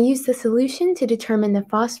 and I used the solution to determine the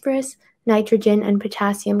phosphorus, nitrogen, and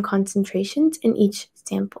potassium concentrations in each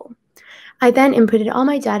sample. I then inputted all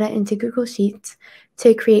my data into Google Sheets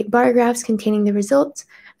to create bar graphs containing the results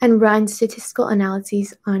and run statistical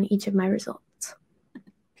analyses on each of my results.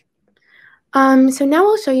 So now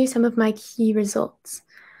I'll show you some of my key results.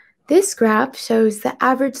 This graph shows the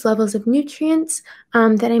average levels of nutrients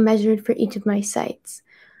that I measured for each of my sites.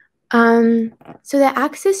 So the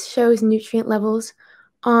axis shows nutrient levels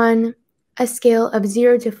on a scale of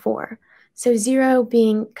 0 to 4. So 0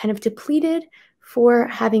 being kind of depleted, 4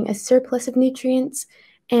 having a surplus of nutrients,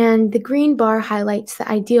 and the green bar highlights the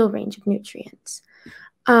ideal range of nutrients.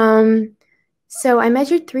 So I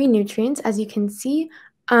measured 3 nutrients, as you can see,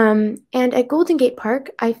 and at Golden Gate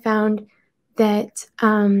Park, I found that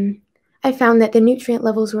the nutrient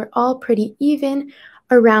levels were all pretty even,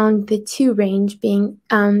 around the 2 range being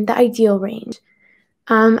the ideal range.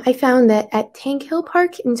 I found that at Tank Hill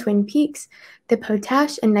Park in Twin Peaks, the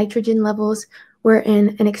potash and nitrogen levels were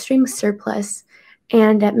in an extreme surplus,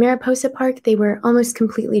 and at Mariposa Park, they were almost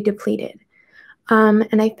completely depleted.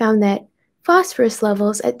 And I found that phosphorus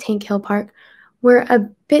levels at Tank Hill Park were a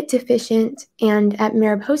bit deficient, and at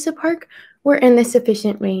Mariposa Park were in the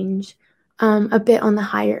sufficient range, a bit on the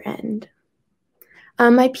higher end.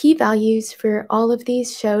 My p-values for all of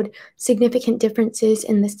these showed significant differences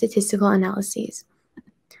in the statistical analyses.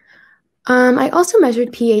 I also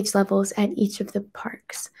measured pH levels at each of the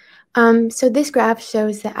parks. So this graph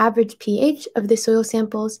shows the average pH of the soil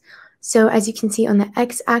samples. So as you can see on the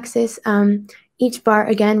x-axis, each bar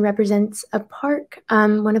again represents a park,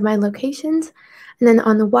 one of my locations, and then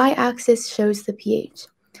on the y-axis shows the pH.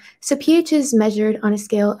 So pH is measured on a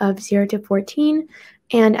scale of 0 to 14,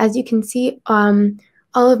 and as you can see,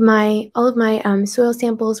 all of my soil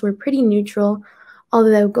samples were pretty neutral,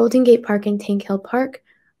 although Golden Gate Park and Tank Hill Park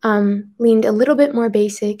leaned a little bit more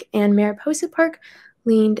basic, and Mariposa Park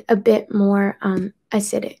leaned a bit more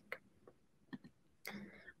acidic.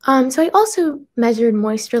 So I also measured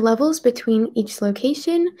moisture levels between each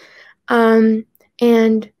location, and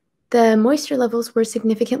the moisture levels were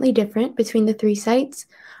significantly different between the 3 sites,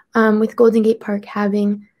 with Golden Gate Park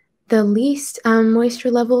having the least moisture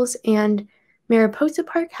levels and Mariposa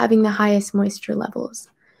Park having the highest moisture levels.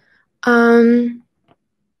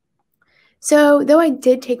 So though I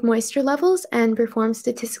did take moisture levels and perform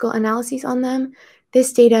statistical analyses on them,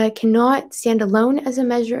 this data cannot stand alone as a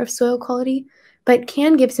measure of soil quality, but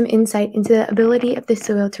can give some insight into the ability of the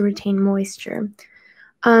soil to retain moisture.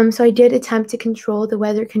 So I did attempt to control the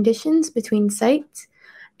weather conditions between sites,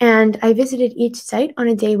 and I visited each site on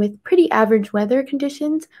a day with pretty average weather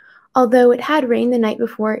conditions, although it had rained the night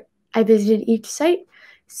before I visited each site.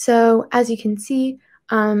 So as you can see,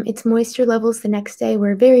 its moisture levels the next day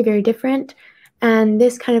were very, very different, and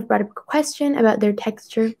this kind of brought up a question about their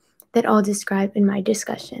texture that I'll describe in my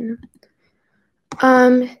discussion.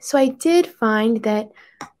 So I did find that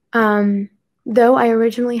Though I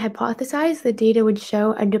originally hypothesized the data would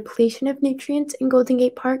show a depletion of nutrients in Golden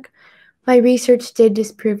Gate Park, my research did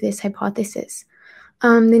disprove this hypothesis.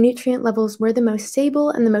 The nutrient levels were the most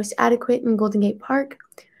stable and the most adequate in Golden Gate Park,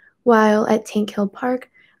 while at Tank Hill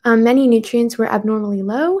Park, many nutrients were abnormally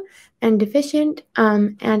low and deficient,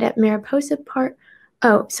 and at Mariposa Park,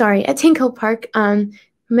 at Tank Hill Park,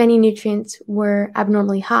 many nutrients were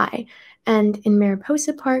abnormally high, and in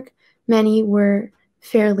Mariposa Park, many were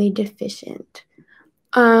fairly deficient.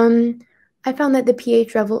 I found that the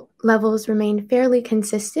pH levels remained fairly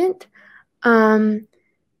consistent, and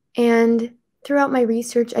throughout my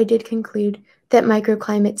research, I did conclude that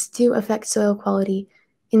microclimates do affect soil quality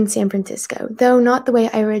in San Francisco, though not the way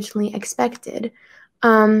I originally expected.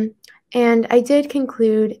 And I did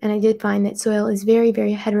conclude, and I did find that soil is very,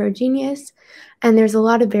 very heterogeneous, and there's a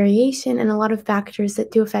lot of variation and a lot of factors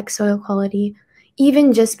that do affect soil quality,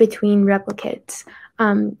 even just between replicates.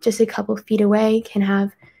 Just a couple feet away can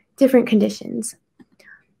have different conditions.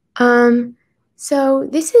 So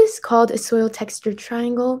this is called a soil texture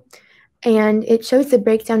triangle, and it shows the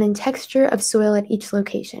breakdown in texture of soil at each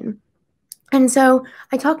location. And so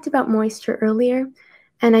I talked about moisture earlier,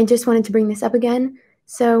 and I just wanted to bring this up again.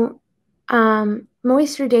 So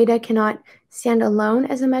moisture data cannot stand alone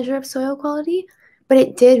as a measure of soil quality, but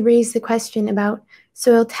it did raise the question about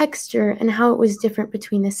soil texture and how it was different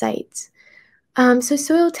between the sites. So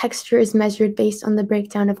soil texture is measured based on the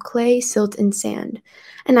breakdown of clay, silt, and sand.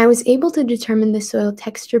 And I was able to determine the soil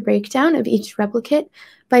texture breakdown of each replicate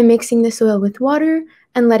by mixing the soil with water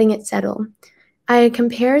and letting it settle. I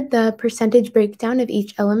compared the percentage breakdown of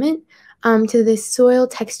each element to this soil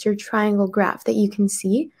texture triangle graph that you can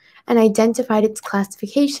see, and identified its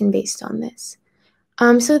classification based on this.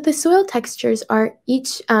 So the soil textures are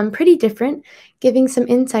each pretty different, giving some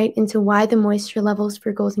insight into why the moisture levels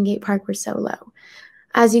for Golden Gate Park were so low.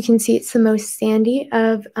 As you can see, it's the most sandy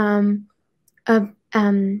of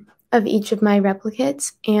each of my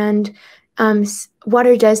replicates, and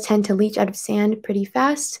water does tend to leach out of sand pretty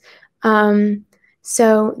fast.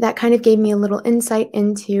 So that kind of gave me a little insight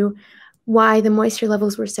into why the moisture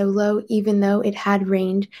levels were so low, even though it had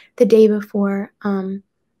rained the day before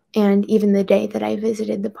and even the day that I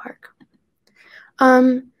visited the park.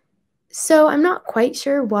 So I'm not quite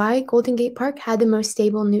sure why Golden Gate Park had the most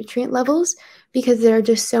stable nutrient levels, because there are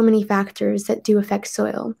just so many factors that do affect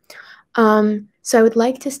soil. So I would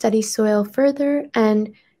like to study soil further,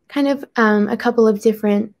 and kind of a couple of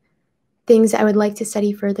different things that I would like to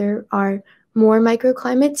study further are more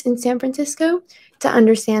microclimates in San Francisco to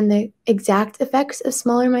understand the exact effects of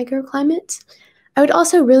smaller microclimates. I would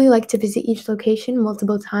also really like to visit each location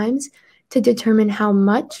multiple times to determine how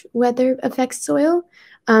much weather affects soil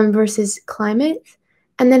versus climate.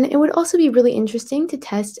 And then it would also be really interesting to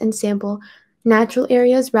test and sample natural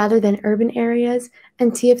areas rather than urban areas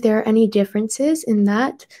and see if there are any differences in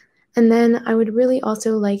that. And then I would really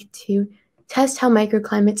also like to test how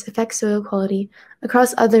microclimates affect soil quality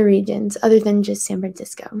across other regions other than just San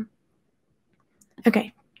Francisco.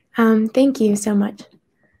 Okay, thank you so much.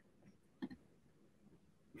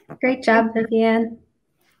 Great job, Vivian.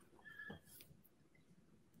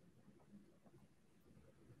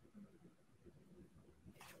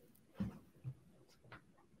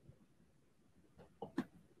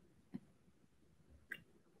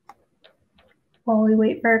 While we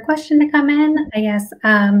wait for a question to come in, I guess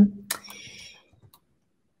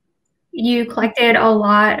you collected a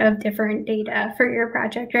lot of different data for your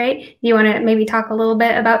project, right? You want to maybe talk a little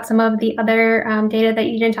bit about some of the other data that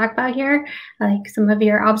you didn't talk about here, like some of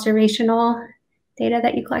your observational data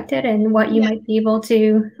that you collected and what you might be able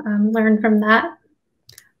to learn from that?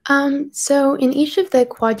 So in each of the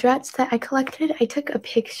quadrats that I collected, I took a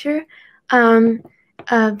picture of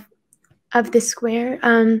the square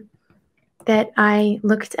that I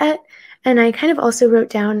looked at, and I kind of also wrote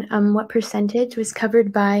down what percentage was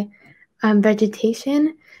covered by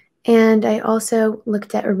vegetation, and I also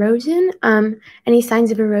looked at erosion, any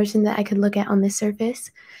signs of erosion that I could look at on the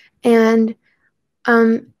surface. And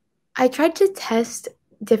I tried to test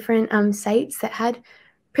different sites that had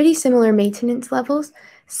pretty similar maintenance levels.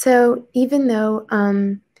 So even though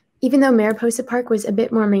Mariposa Park was a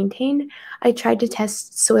bit more maintained, I tried to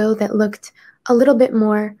test soil that looked a little bit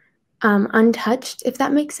more untouched, if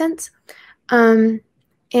that makes sense.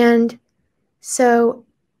 And so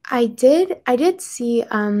I did see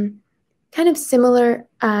kind of similar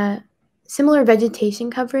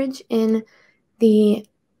vegetation coverage in the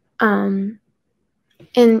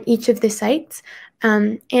in each of the sites,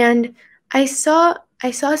 and I saw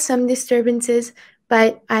some disturbances,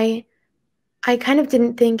 but I kind of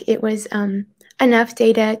didn't think it was enough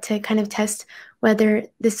data to kind of test whether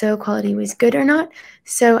the soil quality was good or not.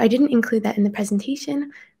 So I didn't include that in the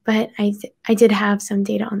presentation, but I did have some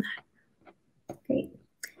data on that. Great.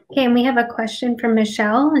 Okay, and we have a question from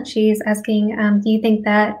Michelle, and she's asking, do you think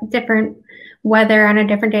that different weather on a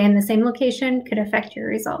different day in the same location could affect your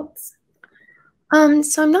results?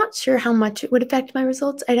 So I'm not sure how much it would affect my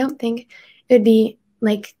results. I don't think it would be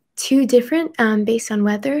like too different based on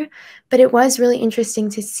weather, but it was really interesting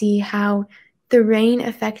to see how the rain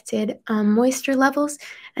affected moisture levels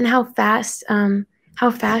and how fast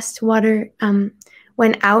water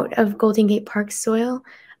went out of Golden Gate Park soil.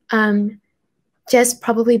 Just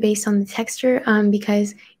probably based on the texture,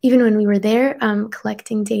 because even when we were there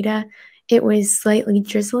collecting data, it was slightly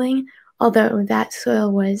drizzling, although that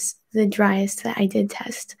soil was the driest that I did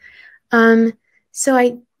test. So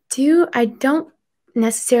I don't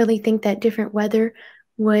necessarily think that different weather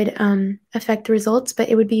would affect the results, but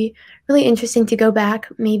it would be really interesting to go back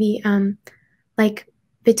maybe like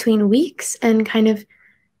between weeks and kind of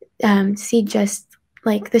see just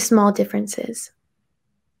like the small differences.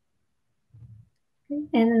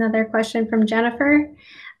 And another question from Jennifer.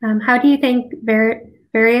 How do you think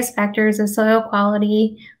various factors of soil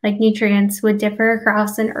quality, like nutrients, would differ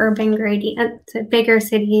across an urban gradient to bigger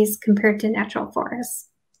cities compared to natural forests?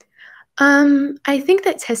 I think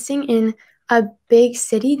that testing in a big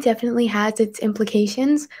city definitely has its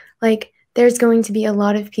implications. Like there's going to be a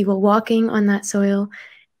lot of people walking on that soil,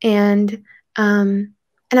 and I'm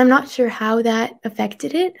not sure how that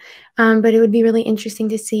affected it, but it would be really interesting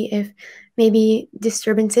to see if maybe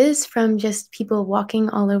disturbances from just people walking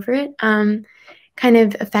all over it kind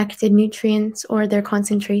of affected nutrients or their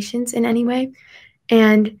concentrations in any way.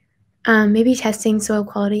 And maybe testing soil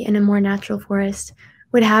quality in a more natural forest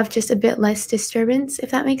would have just a bit less disturbance,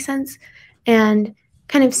 if that makes sense, and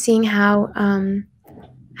kind of seeing how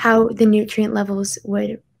the nutrient levels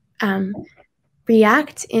would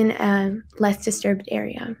react in a less disturbed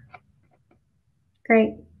area.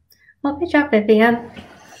 Great. Well, good job, Vivian.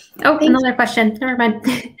 Oh, thanks. Another question. Never mind.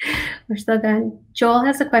 We're still going. Joel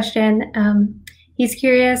has a question. He's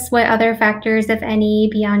curious what other factors, if any,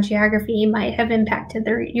 beyond geography might have impacted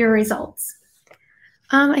your results.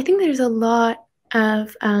 I think there's a lot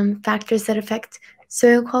of factors that affect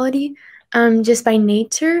soil quality just by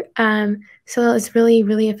nature. Soil is really,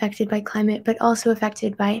 really affected by climate, but also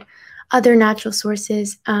affected by other natural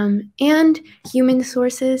sources and human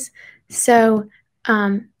sources. So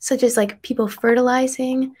such as like people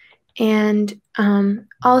fertilizing and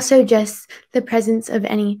also just the presence of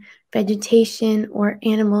any vegetation or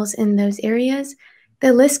animals in those areas.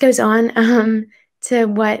 The list goes on to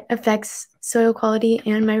what affects soil quality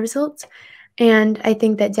and my results. And I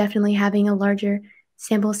think that definitely having a larger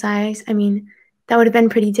sample size, I mean, that would have been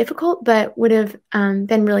pretty difficult, but would have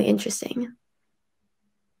been really interesting.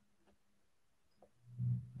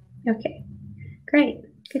 Okay, great.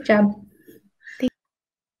 Good job.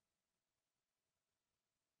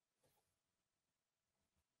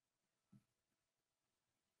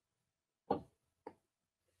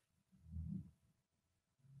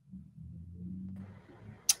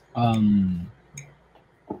 Okay.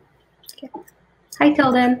 Hi,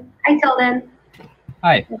 Tilden.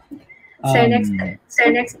 Hi. So next.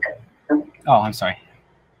 Oh, I'm sorry.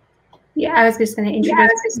 Yeah, I was just going to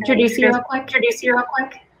introduce you real quick.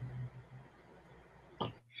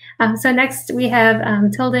 So next we have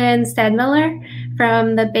Tilden Stadmiller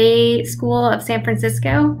from the Bay School of San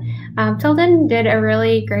Francisco. Tilden did a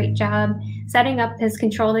really great job setting up his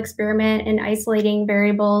controlled experiment and isolating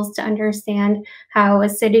variables to understand how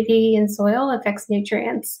acidity in soil affects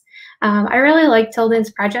nutrients. I really like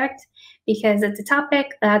Tilden's project because it's a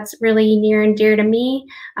topic that's really near and dear to me.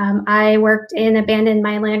 I worked in abandoned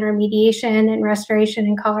mine land remediation and restoration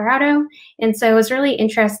in Colorado, and so it was really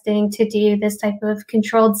interesting to do this type of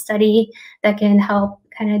controlled study that can help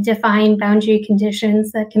kind of define boundary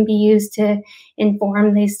conditions that can be used to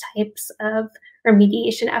inform these types of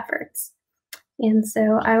remediation efforts. And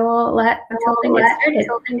so I will let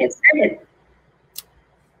Tilden get started.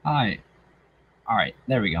 Hi. All right,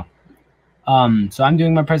 there we go. So I'm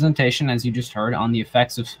doing my presentation, as you just heard, on the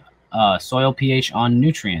effects of soil pH on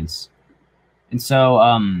nutrients. And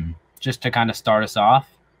so just to kind of start us off,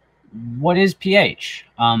 what is pH?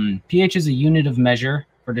 pH is a unit of measure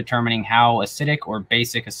for determining how acidic or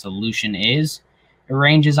basic a solution is. It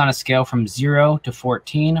ranges on a scale from 0 to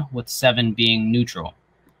 14, with 7 being neutral.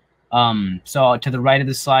 So to the right of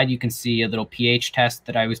the slide, you can see a little pH test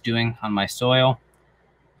that I was doing on my soil.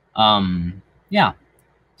 Yeah.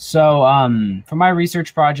 So for my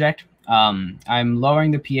research project, I'm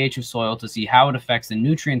lowering the pH of soil to see how it affects the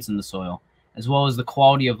nutrients in the soil, as well as the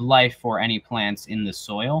quality of life for any plants in the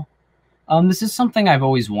soil. This is something I've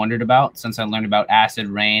always wondered about since I learned about acid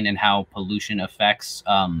rain and how pollution affects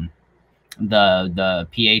the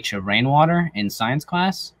pH of rainwater in science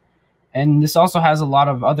class. And this also has a lot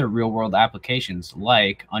of other real-world applications,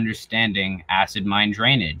 like understanding acid mine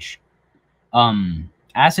drainage.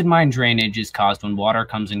 Acid mine drainage is caused when water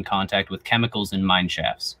comes in contact with chemicals in mine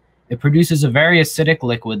shafts. It produces a very acidic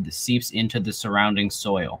liquid that seeps into the surrounding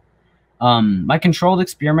soil. My controlled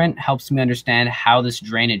experiment helps me understand how this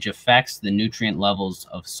drainage affects the nutrient levels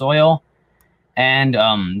of soil, and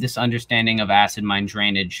this understanding of acid mine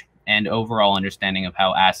drainage and overall understanding of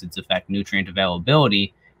how acids affect nutrient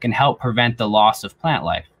availability can help prevent the loss of plant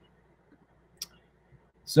life.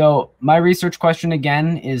 So my research question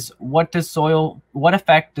again is, what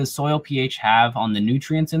effect does soil pH have on the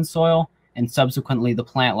nutrients in soil and subsequently the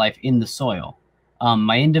plant life in the soil?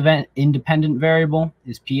 My independent variable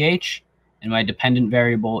is pH, and my dependent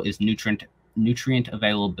variable is nutrient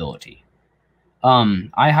availability.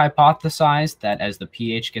 I hypothesized that as the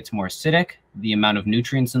pH gets more acidic, the amount of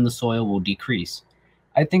nutrients in the soil will decrease.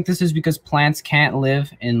 I think this is because plants can't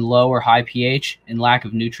live in low or high pH, and lack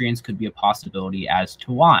of nutrients could be a possibility as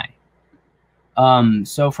to why.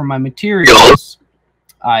 So for my materials,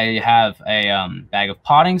 I have a bag of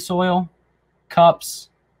potting soil, cups,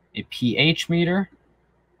 a pH meter,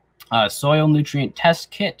 a soil nutrient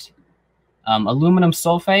test kit, aluminum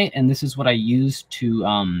sulfate, and this is what I use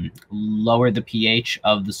to lower the pH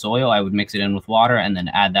of the soil. I would mix it in with water and then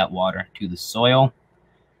add that water to the soil.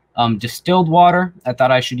 Distilled water, I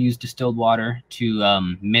thought I should use distilled water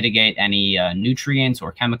to mitigate any nutrients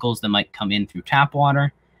or chemicals that might come in through tap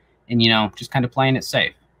water, and, you know, just kind of playing it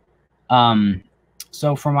safe.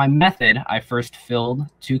 So for my method, I first filled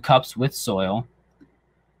 2 cups with soil,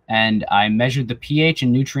 and I measured the pH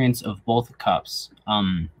and nutrients of both cups.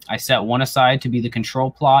 I set one aside to be the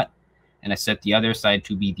control plot, and I set the other aside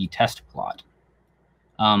to be the test plot.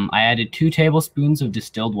 I added 2 tablespoons of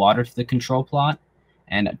distilled water to the control plot,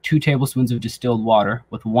 and 2 tablespoons of distilled water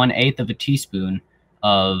with 1/8 of a teaspoon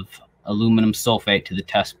of aluminum sulfate to the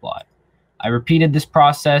test plot. I repeated this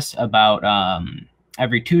process about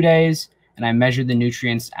every 2 days, and I measured the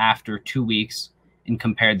nutrients after 2 weeks and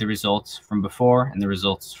compared the results from before and the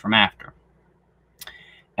results from after.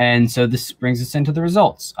 And so this brings us into the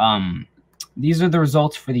results. These are the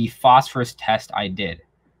results for the phosphorus test I did.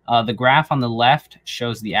 The graph on the left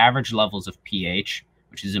shows the average levels of pH,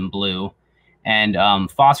 which is in blue, and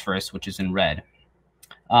phosphorus, which is in red.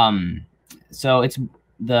 So it's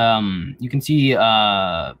the, you can see,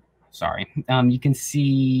 you can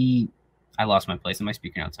see, I lost my place in my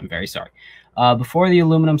speaker notes, I'm very sorry. Before the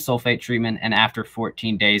aluminum sulfate treatment and after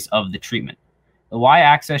 14 days of the treatment. The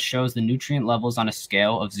y-axis shows the nutrient levels on a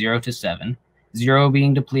scale of 0 to 7, 0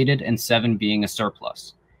 being depleted and 7 being a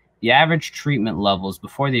surplus. The average treatment levels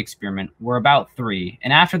before the experiment were about 3,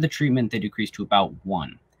 and after the treatment they decreased to about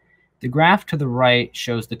 1. The graph to the right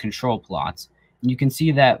shows the control plots, and you can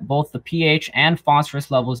see that both the pH and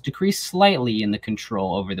phosphorus levels decreased slightly in the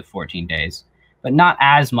control over the 14 days, but not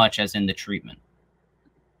as much as in the treatment.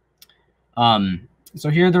 So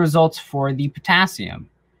here are the results for the potassium.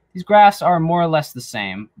 These graphs are more or less the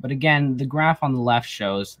same, but again, the graph on the left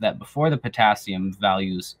shows that before the potassium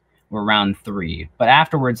values were around 3, but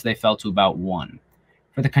afterwards they fell to about 1.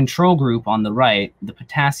 For the control group on the right, the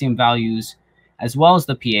potassium values as well as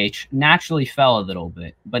the pH naturally fell a little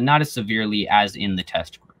bit, but not as severely as in the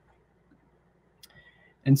test group.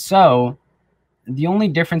 And so the only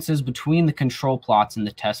differences between the control plots and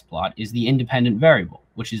the test plot is the independent variable,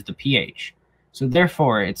 which is the pH. So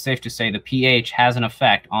therefore, it's safe to say the pH has an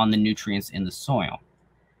effect on the nutrients in the soil.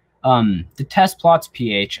 The test plot's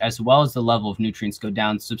pH, as well as the level of nutrients, go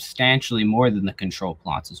down substantially more than the control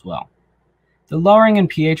plots as well. The lowering in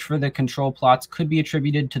pH for the control plots could be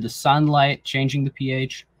attributed to the sunlight changing the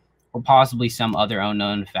pH, or possibly some other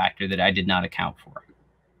unknown factor that I did not account for.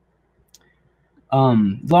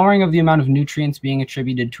 Lowering of the amount of nutrients being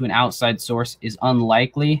attributed to an outside source is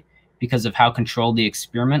unlikely because of how controlled the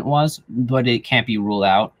experiment was, but it can't be ruled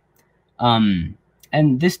out. And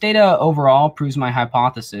this data overall proves my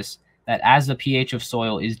hypothesis that as the pH of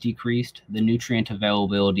soil is decreased, the nutrient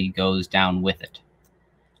availability goes down with it.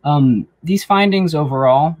 These findings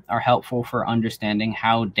overall are helpful for understanding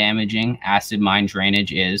how damaging acid mine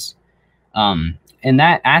drainage is. And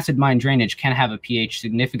that acid mine drainage can have a pH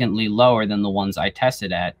significantly lower than the ones I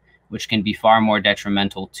tested at, which can be far more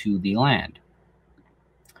detrimental to the land.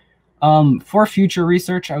 For future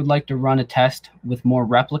research, I would like to run a test with more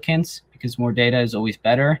replicants because more data is always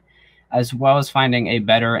better, as well as finding a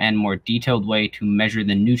better and more detailed way to measure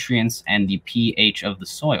the nutrients and the pH of the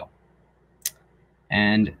soil.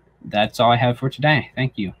 And that's all I have for today.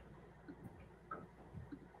 Thank you.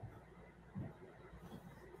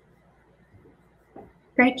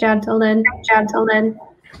 Great job, Tilden. Great job, Tilden.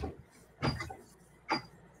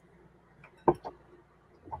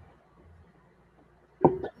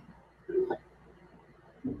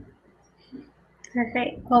 All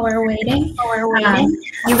right. While we're waiting,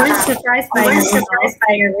 you weren't surprised by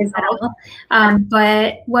your result,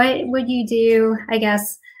 but what would you do, I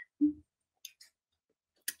guess,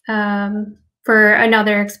 for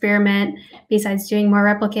another experiment besides doing more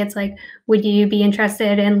replicates? Like, would you be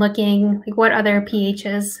interested in looking, like, what other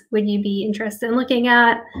pHs would you be interested in looking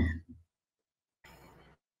at?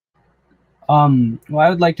 Well, I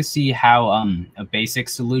would like to see how a basic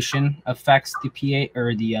solution affects the pH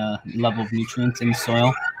or the level of nutrients in the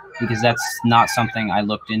soil, because that's not something I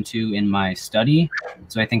looked into in my study.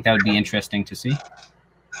 So I think that would be interesting to see.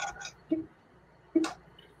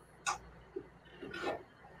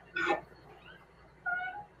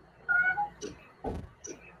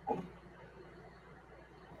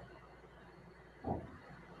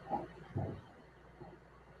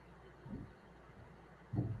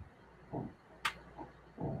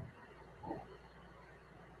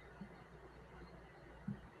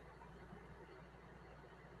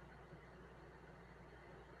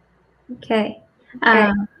 Okay. We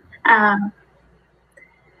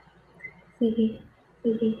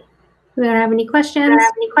don't have any questions.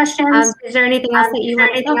 Is there anything else that you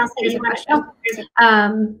want to know? There's a question.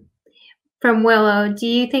 From Willow, do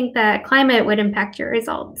you think that climate would impact your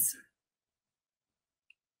results?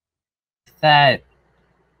 That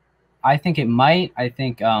I think it might. I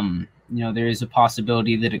think there is a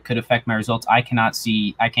possibility that it could affect my results. I can't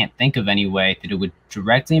think of any way that it would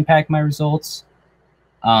directly impact my results.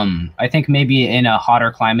 I think maybe in a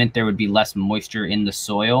hotter climate there would be less moisture in the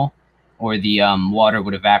soil, or the water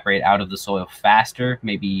would evaporate out of the soil faster,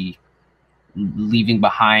 maybe leaving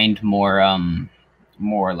behind more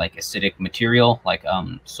like acidic material, like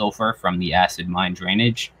sulfur from the acid mine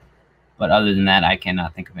drainage. But other than that, I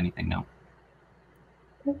cannot think of anything, no.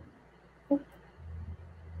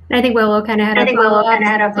 I think Willow kind of had a follow-up.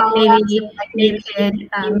 Maybe you could,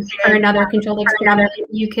 for another controlled experiment,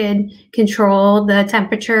 you could control the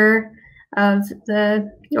temperature of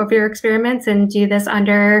your experiments and do this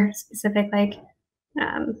under specific, like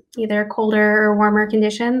either colder or warmer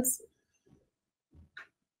conditions.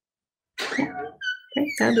 Yeah.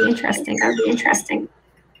 Okay, that would be interesting.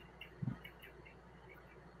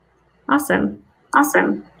 Awesome.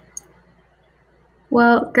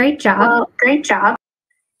 Well, great job.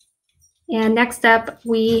 And next up,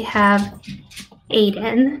 we have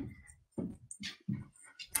Aiden.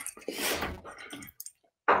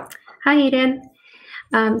 Hi, Aiden.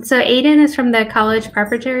 So Aiden is from the College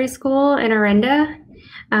Preparatory School in Orinda.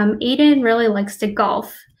 Aiden really likes to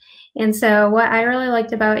golf. And so what I really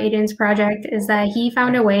liked about Aiden's project is that he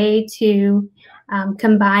found a way to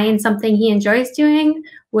combine something he enjoys doing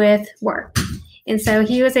with work. And so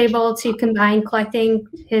he was able to combine collecting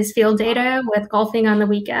his field data with golfing on the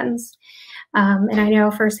weekends. And I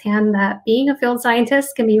know firsthand that being a field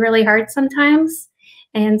scientist can be really hard sometimes.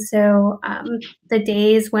 And so the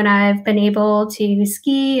days when I've been able to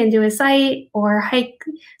ski and do a site or hike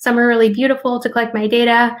somewhere really beautiful to collect my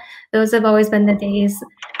data, those have always been the days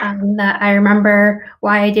that I remember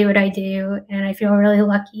why I do what I do, and I feel really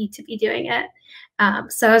lucky to be doing it.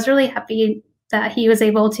 So I was really happy that he was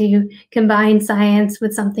able to combine science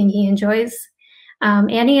with something he enjoys.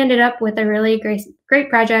 And he ended up with a really great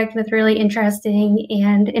project with really interesting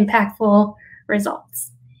and impactful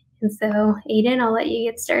results. And so, Aiden, I'll let you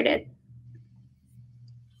get started.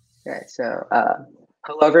 Okay, so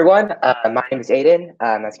hello, everyone. My name is Aiden.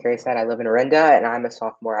 As Carrie said, I live in Orinda, and I'm a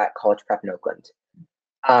sophomore at College Prep in Oakland.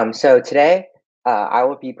 So today, I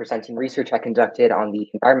will be presenting research I conducted on the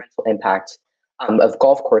environmental impact of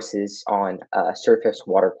golf courses on surface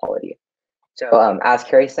water quality. So as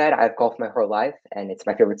Carrie said, I've golfed my whole life, and it's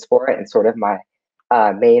my favorite sport and sort of my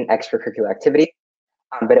main extracurricular activity.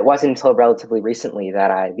 But it wasn't until relatively recently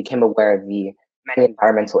that I became aware of the many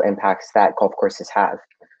environmental impacts that golf courses have.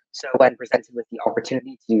 So when presented with the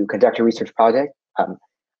opportunity to conduct a research project,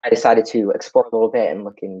 I decided to explore a little bit and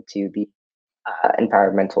look into the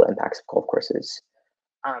environmental impacts of golf courses.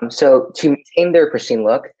 So to maintain their pristine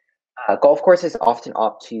look, golf courses often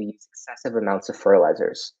opt to use excessive amounts of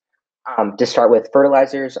fertilizers. To start with,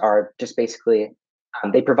 fertilizers are just basically,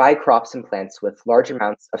 they provide crops and plants with large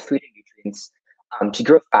amounts of food and nutrients to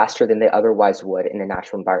grow faster than they otherwise would in a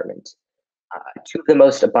natural environment. Two of the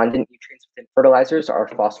most abundant nutrients within fertilizers are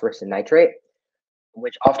phosphorus and nitrate,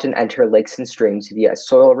 which often enter lakes and streams via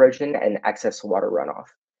soil erosion and excess water runoff.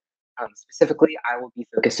 Specifically, I will be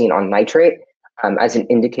focusing on nitrate as an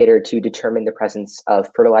indicator to determine the presence of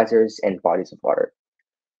fertilizers in bodies of water.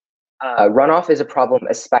 Runoff is a problem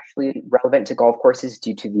especially relevant to golf courses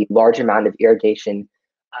due to the large amount of irrigation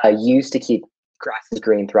used to keep grasses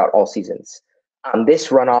green throughout all seasons. This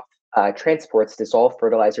runoff transports dissolved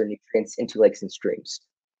fertilizer nutrients into lakes and streams.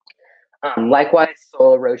 Likewise,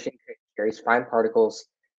 soil erosion carries fine particles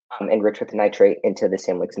enriched with nitrate into the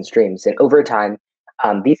same lakes and streams. And over time,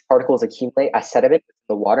 these particles accumulate as sediment in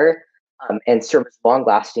the water and serve as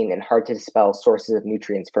long-lasting and hard-to-dispel sources of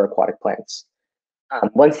nutrients for aquatic plants.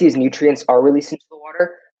 Once these nutrients are released into the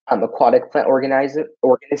water, aquatic plant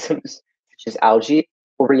organisms, such as algae,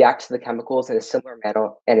 will react to the chemicals in a similar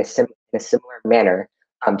manner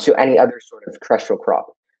to any other sort of terrestrial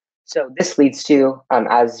crop. So this leads to,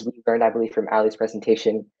 as we learned, I believe, from Ali's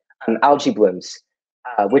presentation, algae blooms,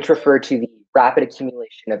 which refer to the rapid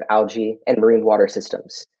accumulation of algae in marine water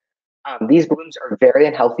systems. These blooms are very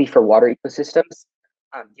unhealthy for water ecosystems,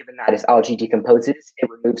 given that as algae decomposes, it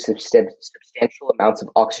removes substantial amounts of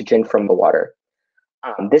oxygen from the water.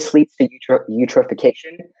 This leads to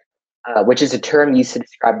eutrophication, which is a term used to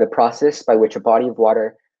describe the process by which a body of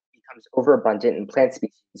water becomes overabundant in plant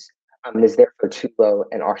species and is therefore too low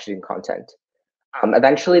in oxygen content.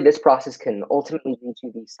 Eventually, this process can ultimately lead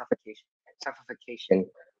to the suffocation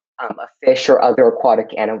of fish or other aquatic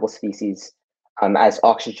animal species as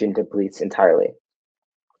oxygen depletes entirely.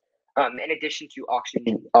 In addition to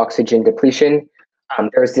oxygen depletion,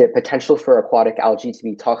 there's the potential for aquatic algae to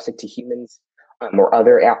be toxic to humans or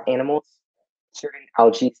other animals. Certain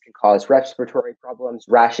algae can cause respiratory problems,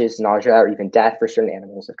 rashes, nausea, or even death for certain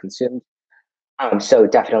animals if consumed. So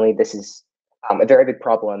definitely this is a very big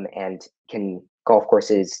problem, and golf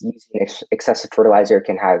courses using excessive fertilizer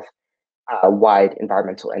can have wide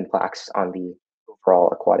environmental impacts on the overall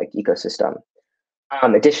aquatic ecosystem.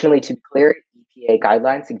 Additionally, to be clear, EPA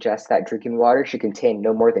guidelines suggest that drinking water should contain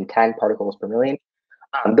no more than 10 particles per million,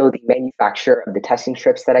 though the manufacturer of the testing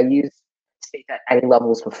strips that I use state that any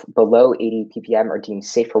levels below 80 ppm are deemed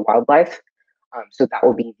safe for wildlife. So that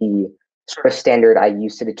will be the sort of standard I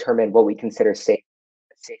use to determine what we consider safe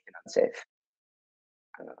and unsafe.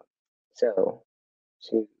 So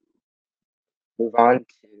to move on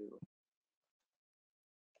to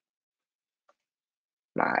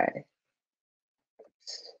my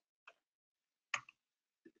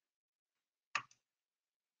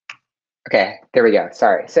okay, there we go.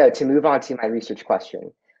 Sorry. So to move on to my research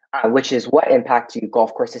question, which is what impact do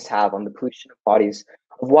golf courses have on the pollution of bodies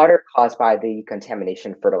of water caused by the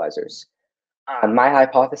contamination of fertilizers? My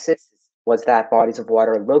hypothesis was that bodies of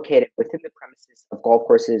water located within the premises of golf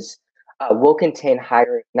courses will contain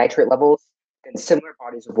higher nitrate levels than similar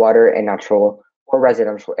bodies of water in natural or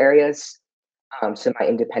residential areas. So my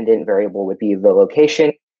independent variable would be the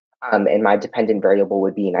location, and my dependent variable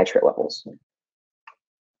would be nitrate levels.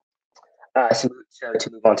 So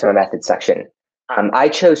to move on to my method section, I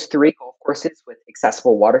chose 3 golf courses with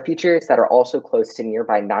accessible water features that are also close to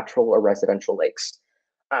nearby natural or residential lakes.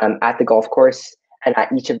 At the golf course and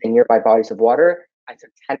at each of the nearby bodies of water, I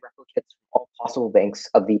took 10 replicates from all possible banks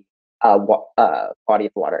of the body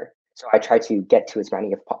of water. So I tried to get to as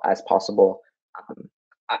many as possible.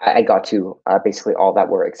 I got to basically all that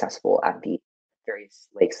were accessible at the various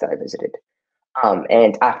lakes that I visited.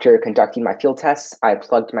 And after conducting my field tests, I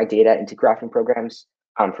plugged my data into graphing programs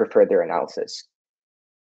for further analysis.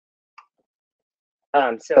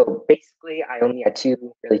 So basically, I only had two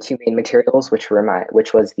main materials, which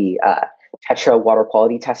was the Tetra water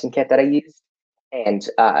quality testing kit that I used, and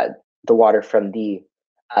the water from the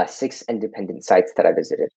 6 independent sites that I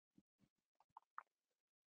visited.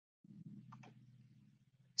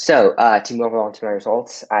 So to move on to my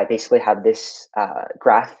results, I basically have this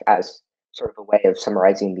graph as sort of a way of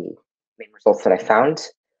summarizing the main results that I found.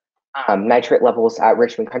 Nitrate levels at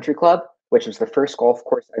Richmond Country Club, which was the first golf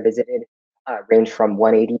course I visited, ranged from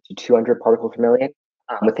 180 to 200 particles per million,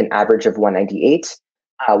 with an average of 198,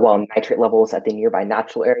 while nitrate levels at the nearby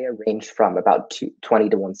natural area ranged from about 20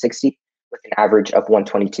 to 160, with an average of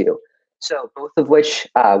 122. So both of which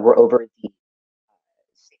were over the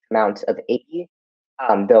safe amount of 80,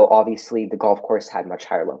 though obviously the golf course had much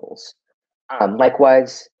higher levels.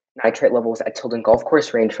 Likewise, nitrate levels at Tilden Golf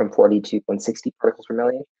Course range from 40 to 160 particles per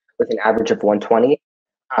million, with an average of 120,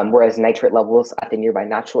 whereas nitrate levels at the nearby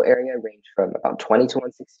natural area range from about 20 to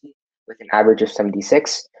 160, with an average of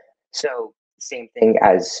 76. So same thing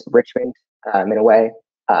as Richmond in a way.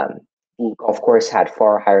 The golf course had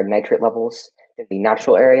far higher nitrate levels than the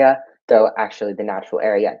natural area, though actually the natural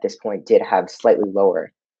area at this point did have slightly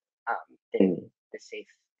lower than the safe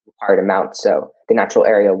required amount. So the natural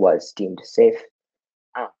area was deemed safe.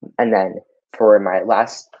 And then for my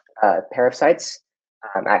last pair of sites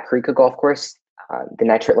at Karika Golf Course, the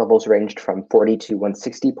nitrate levels ranged from 40 to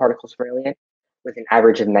 160 particles per million, with an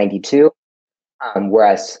average of 92,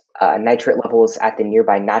 whereas nitrate levels at the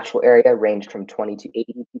nearby natural area ranged from 20 to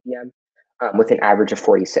 80 ppm, with an average of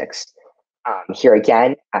 46. Here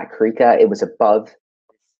again, at Carica, it was above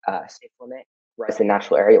safe limit, whereas the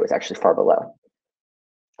natural area was actually far below.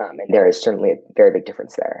 And there is certainly a very big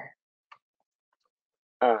difference there.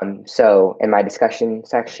 So in my discussion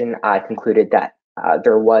section, I concluded that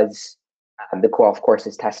there was, the golf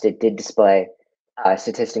courses tested did display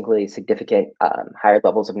statistically significant higher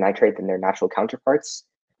levels of nitrate than their natural counterparts.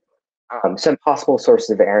 Some possible sources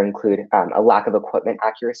of error include a lack of equipment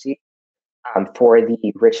accuracy. For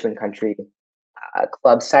the Richmond Country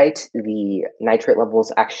Club site, the nitrate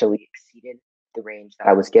levels actually exceeded the range that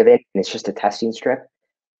I was given, and it's just a testing strip.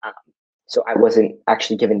 So I wasn't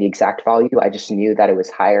actually given the exact value. I just knew that it was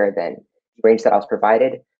higher than the range that I was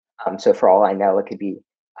provided. So for all I know, it could be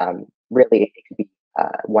really, it could be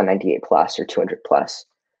 198 plus or 200 plus.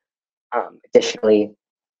 Additionally,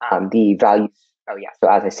 the values, so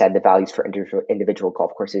as I said, the values for individual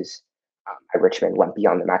golf courses at Richmond went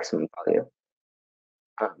beyond the maximum value.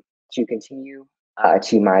 To continue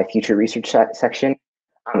to my future research section,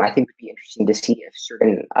 I think it would be interesting to see if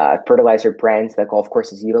certain fertilizer brands that golf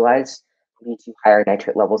courses utilize lead to higher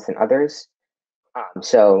nitrate levels than others.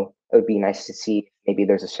 So it would be nice to see maybe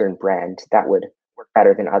there's a certain brand that would work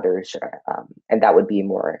better than others, and that would be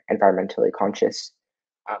more environmentally conscious.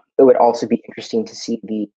 It would also be interesting to see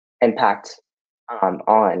the impact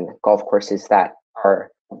on golf courses that are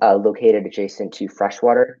located adjacent to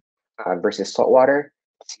freshwater versus saltwater.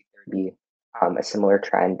 To see if there would be a similar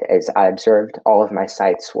trend as I observed. All of my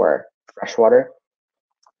sites were freshwater.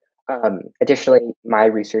 Additionally, my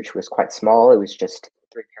research was quite small. It was just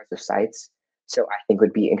 3 pairs of sites. So I think it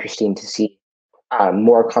would be interesting to see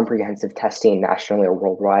more comprehensive testing nationally or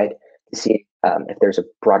worldwide to see if there's a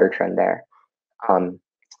broader trend there.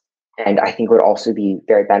 And I think it would also be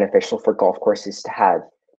very beneficial for golf courses to have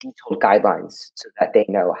detailed guidelines so that they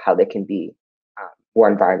know how they can be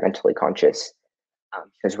more environmentally conscious.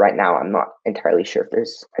 Because right now, I'm not entirely sure if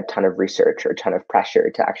there's a ton of research or a ton of pressure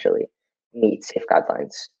to actually meet safe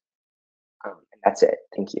guidelines. And that's it.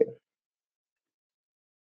 Thank you.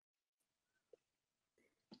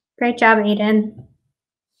 Great job, Aiden.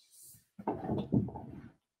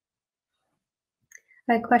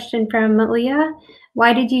 A question from Leah.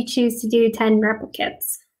 Why did you choose to do 10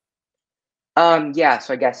 replicates? Yeah,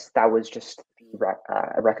 so I guess that was just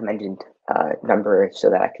a recommended number so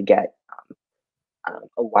that I could get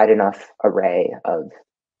a wide enough array of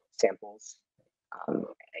samples.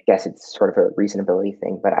 I guess it's sort of a reasonability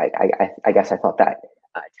thing, but I guess I thought that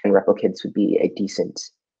 10 replicates would be a decent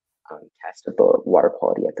test of the water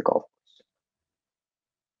quality at the golf course.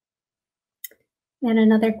 And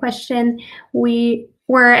another question,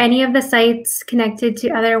 were any of the sites connected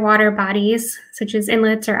to other water bodies, such as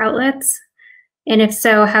inlets or outlets? And if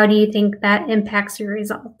so, how do you think that impacts your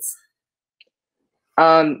results?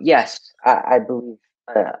 Yes, I believe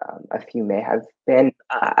a few may have been.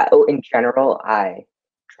 In general, I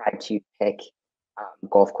tried to pick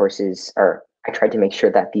golf courses, or I tried to make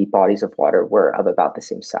sure that the bodies of water were of about the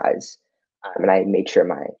same size. And I made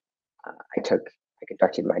sure I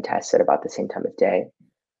conducted my tests at about the same time of day.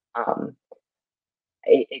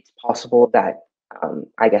 It's possible that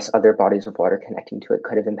I guess other bodies of water connecting to it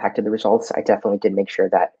could have impacted the results. I definitely did make sure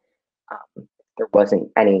that there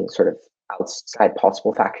wasn't any sort of outside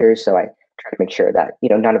possible factors. So I tried to make sure that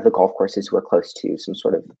none of the golf courses were close to some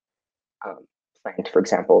sort of plant, for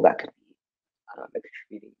example, that could be a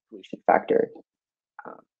contributing pollution factor.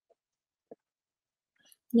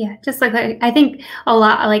 Yeah, just like I think a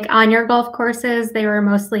lot, like on your golf courses, they were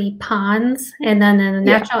mostly ponds, and then in the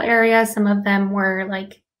natural area, some of them were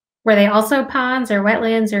like, were they also ponds or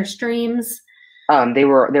wetlands or streams? They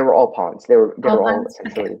were all ponds. They were all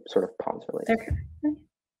essentially sort of ponds related. Okay.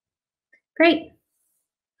 Great.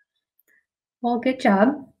 Well, good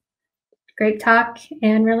job. Great talk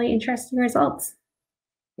and really interesting results.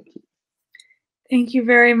 Thank you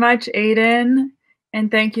very much, Aiden. And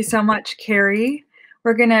thank you so much, Carrie.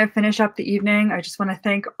 We're going to finish up the evening. I just want to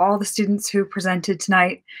thank all the students who presented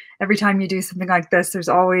tonight. Every time you do something like this, there's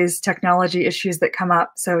always technology issues that come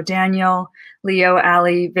up. So Daniel, Leo,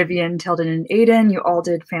 Allie, Vivian, Tilden, and Aiden, you all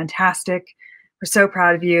did fantastic. We're so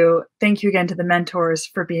proud of you. Thank you again to the mentors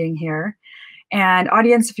for being here. And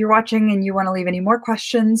audience, if you're watching and you want to leave any more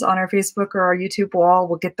questions on our Facebook or our YouTube wall,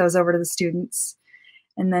 we'll get those over to the students.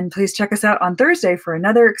 And then please check us out on Thursday for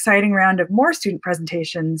another exciting round of more student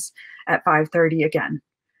presentations at 5:30 again.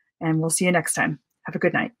 And we'll see you next time. Have a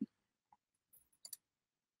good night.